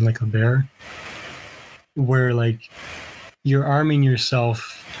something like a bear, where like you're arming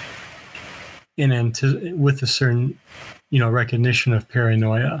yourself with a certain, recognition of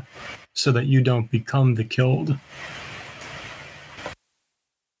paranoia, so that you don't become the killed.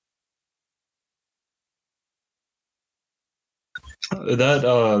 That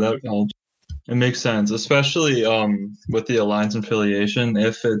helps. It makes sense, especially with the alliance and affiliation.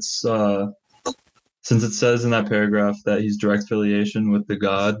 If it's since it says in that paragraph that he's direct affiliation with the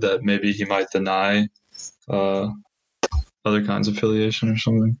god, that maybe he might deny other kinds of affiliation or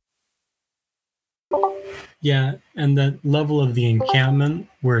something. Yeah, and that level of the encampment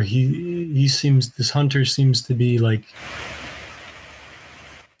where this hunter seems to be like,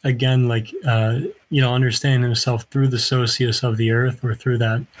 again, like, understanding himself through the socius of the earth, or through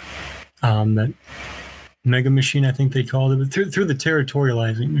that mega machine, I think they called it, but through the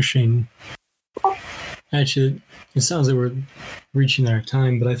territorializing machine. Actually, it sounds like we're reaching our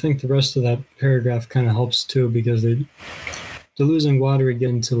time, but I think the rest of that paragraph kind of helps too, because they're losing water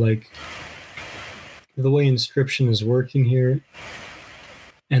again to like the way inscription is working here,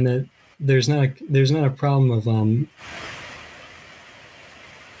 and that there's not a problem of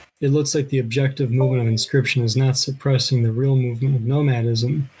it looks like the objective movement of inscription is not suppressing the real movement of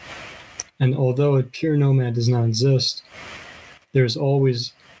nomadism. And although a pure nomad does not exist, there's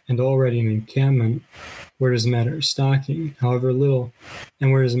always and already an encampment where it is a matter of stocking, however little,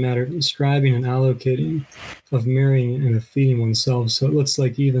 and where it is a matter of inscribing and allocating, of marrying and of feeding oneself. So it looks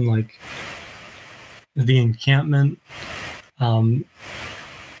like even like the encampment that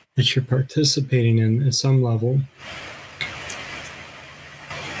you're participating in at some level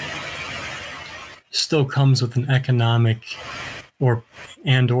still comes with an economic or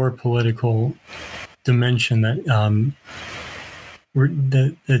political dimension that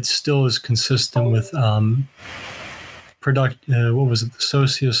that still is consistent with what was it?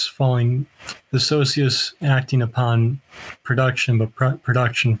 The socius acting upon production, but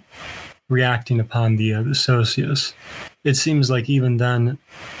production reacting upon the socius. It seems like even then,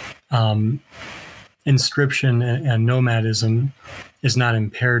 inscription and nomadism is not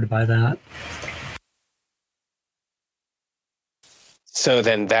impaired by that. So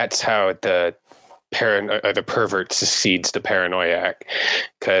then that's how the pervert succeeds the paranoiac,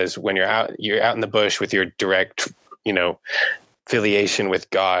 because when you're out in the bush with your direct, affiliation with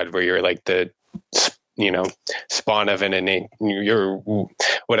God, where you're like the, spawn of an innate, you're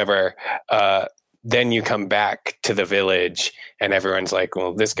whatever. Then you come back to the village, and everyone's like,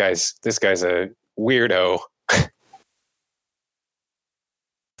 "Well, this guy's a weirdo."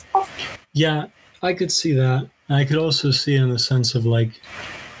 Yeah, I could see that. I could also see it in the sense of like,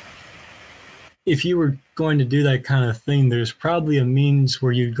 if you were going to do that kind of thing, there's probably a means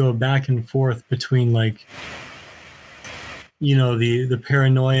where you'd go back and forth between like, the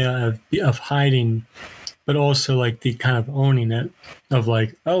paranoia of hiding, but also like the kind of owning it of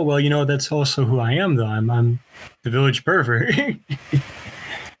like, oh, well, that's also who I am though. I'm the village pervert.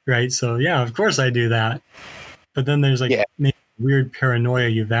 Right. So yeah, of course I do that. But then there's like maybe weird paranoia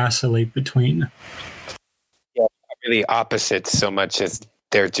you vacillate between. Yeah, really opposites so much as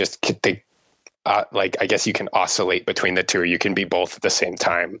they're just like, I guess you can oscillate between the two. You can be both at the same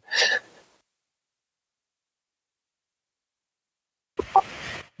time.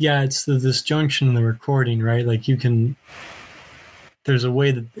 Yeah, it's the disjunction in the recording, right? Like you can there's a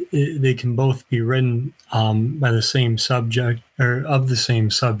way that they can both be written by the same subject or of the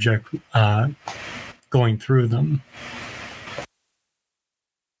same subject going through them.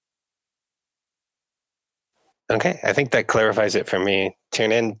 Okay, I think that clarifies it for me.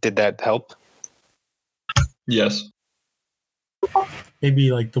 Tiernan, did that help? Yes.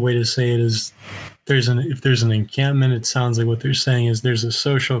 Maybe like the way to say it is if there's an encampment, it sounds like what they're saying is there's a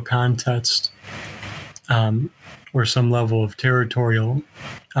social context or some level of territorial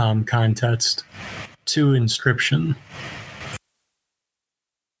context to inscription.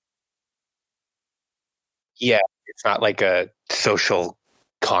 Yeah, it's not like a social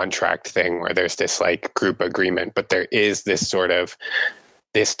contract thing where there's this like group agreement, but there is this sort of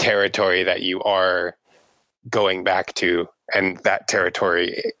this territory that you are going back to, and that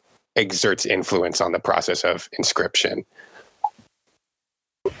territory exerts influence on the process of inscription.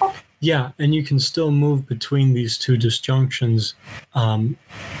 Yeah, and you can still move between these two disjunctions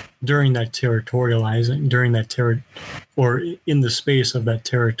during that territorializing, during that or in the space of that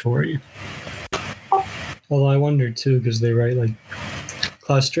territory. Although I wonder too, because they write like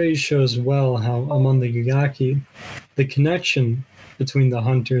Claustrés shows well how among the Yagaki, the connection between the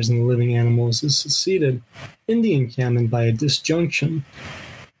hunters and the living animals is succeeded in the encampment by a disjunction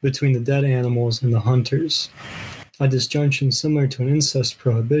between the dead animals and the hunters. A disjunction similar to an incest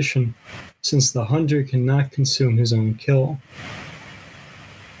prohibition, since the hunter cannot consume his own kill.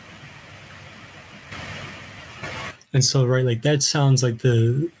 And so, right, like that sounds like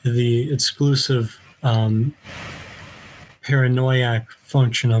the exclusive paranoiac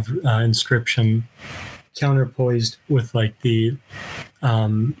function of inscription, counterpoised with like the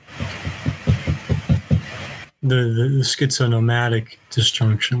schizonomadic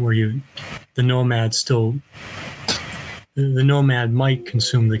disjunction, where the nomad might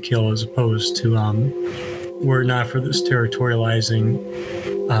consume the kill, as opposed to were it not for this territorializing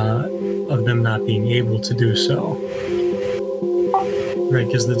of them not being able to do so. Right,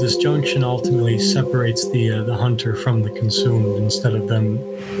 because the disjunction ultimately separates the hunter from the consumed, instead of them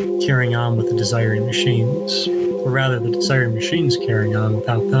carrying on with the desiring machines, or rather the desiring machines carrying on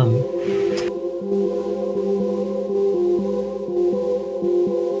without them.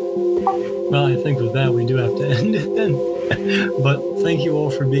 Well, I think with that we do have to end it then. But thank you all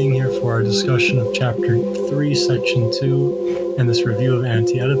for being here for our discussion of Chapter 3, Section 2, and this review of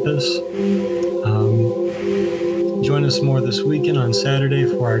Anti-Oedipus. Join us more this weekend on Saturday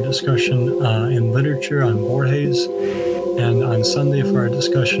for our discussion in literature on Borges, and on Sunday for our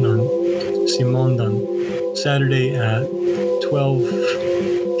discussion on Simondon. Saturday at 12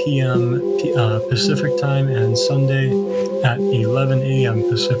 p.m. Pacific time, and Sunday at 11 a.m.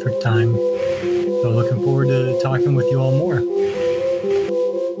 Pacific time. So looking forward to talking with you all more.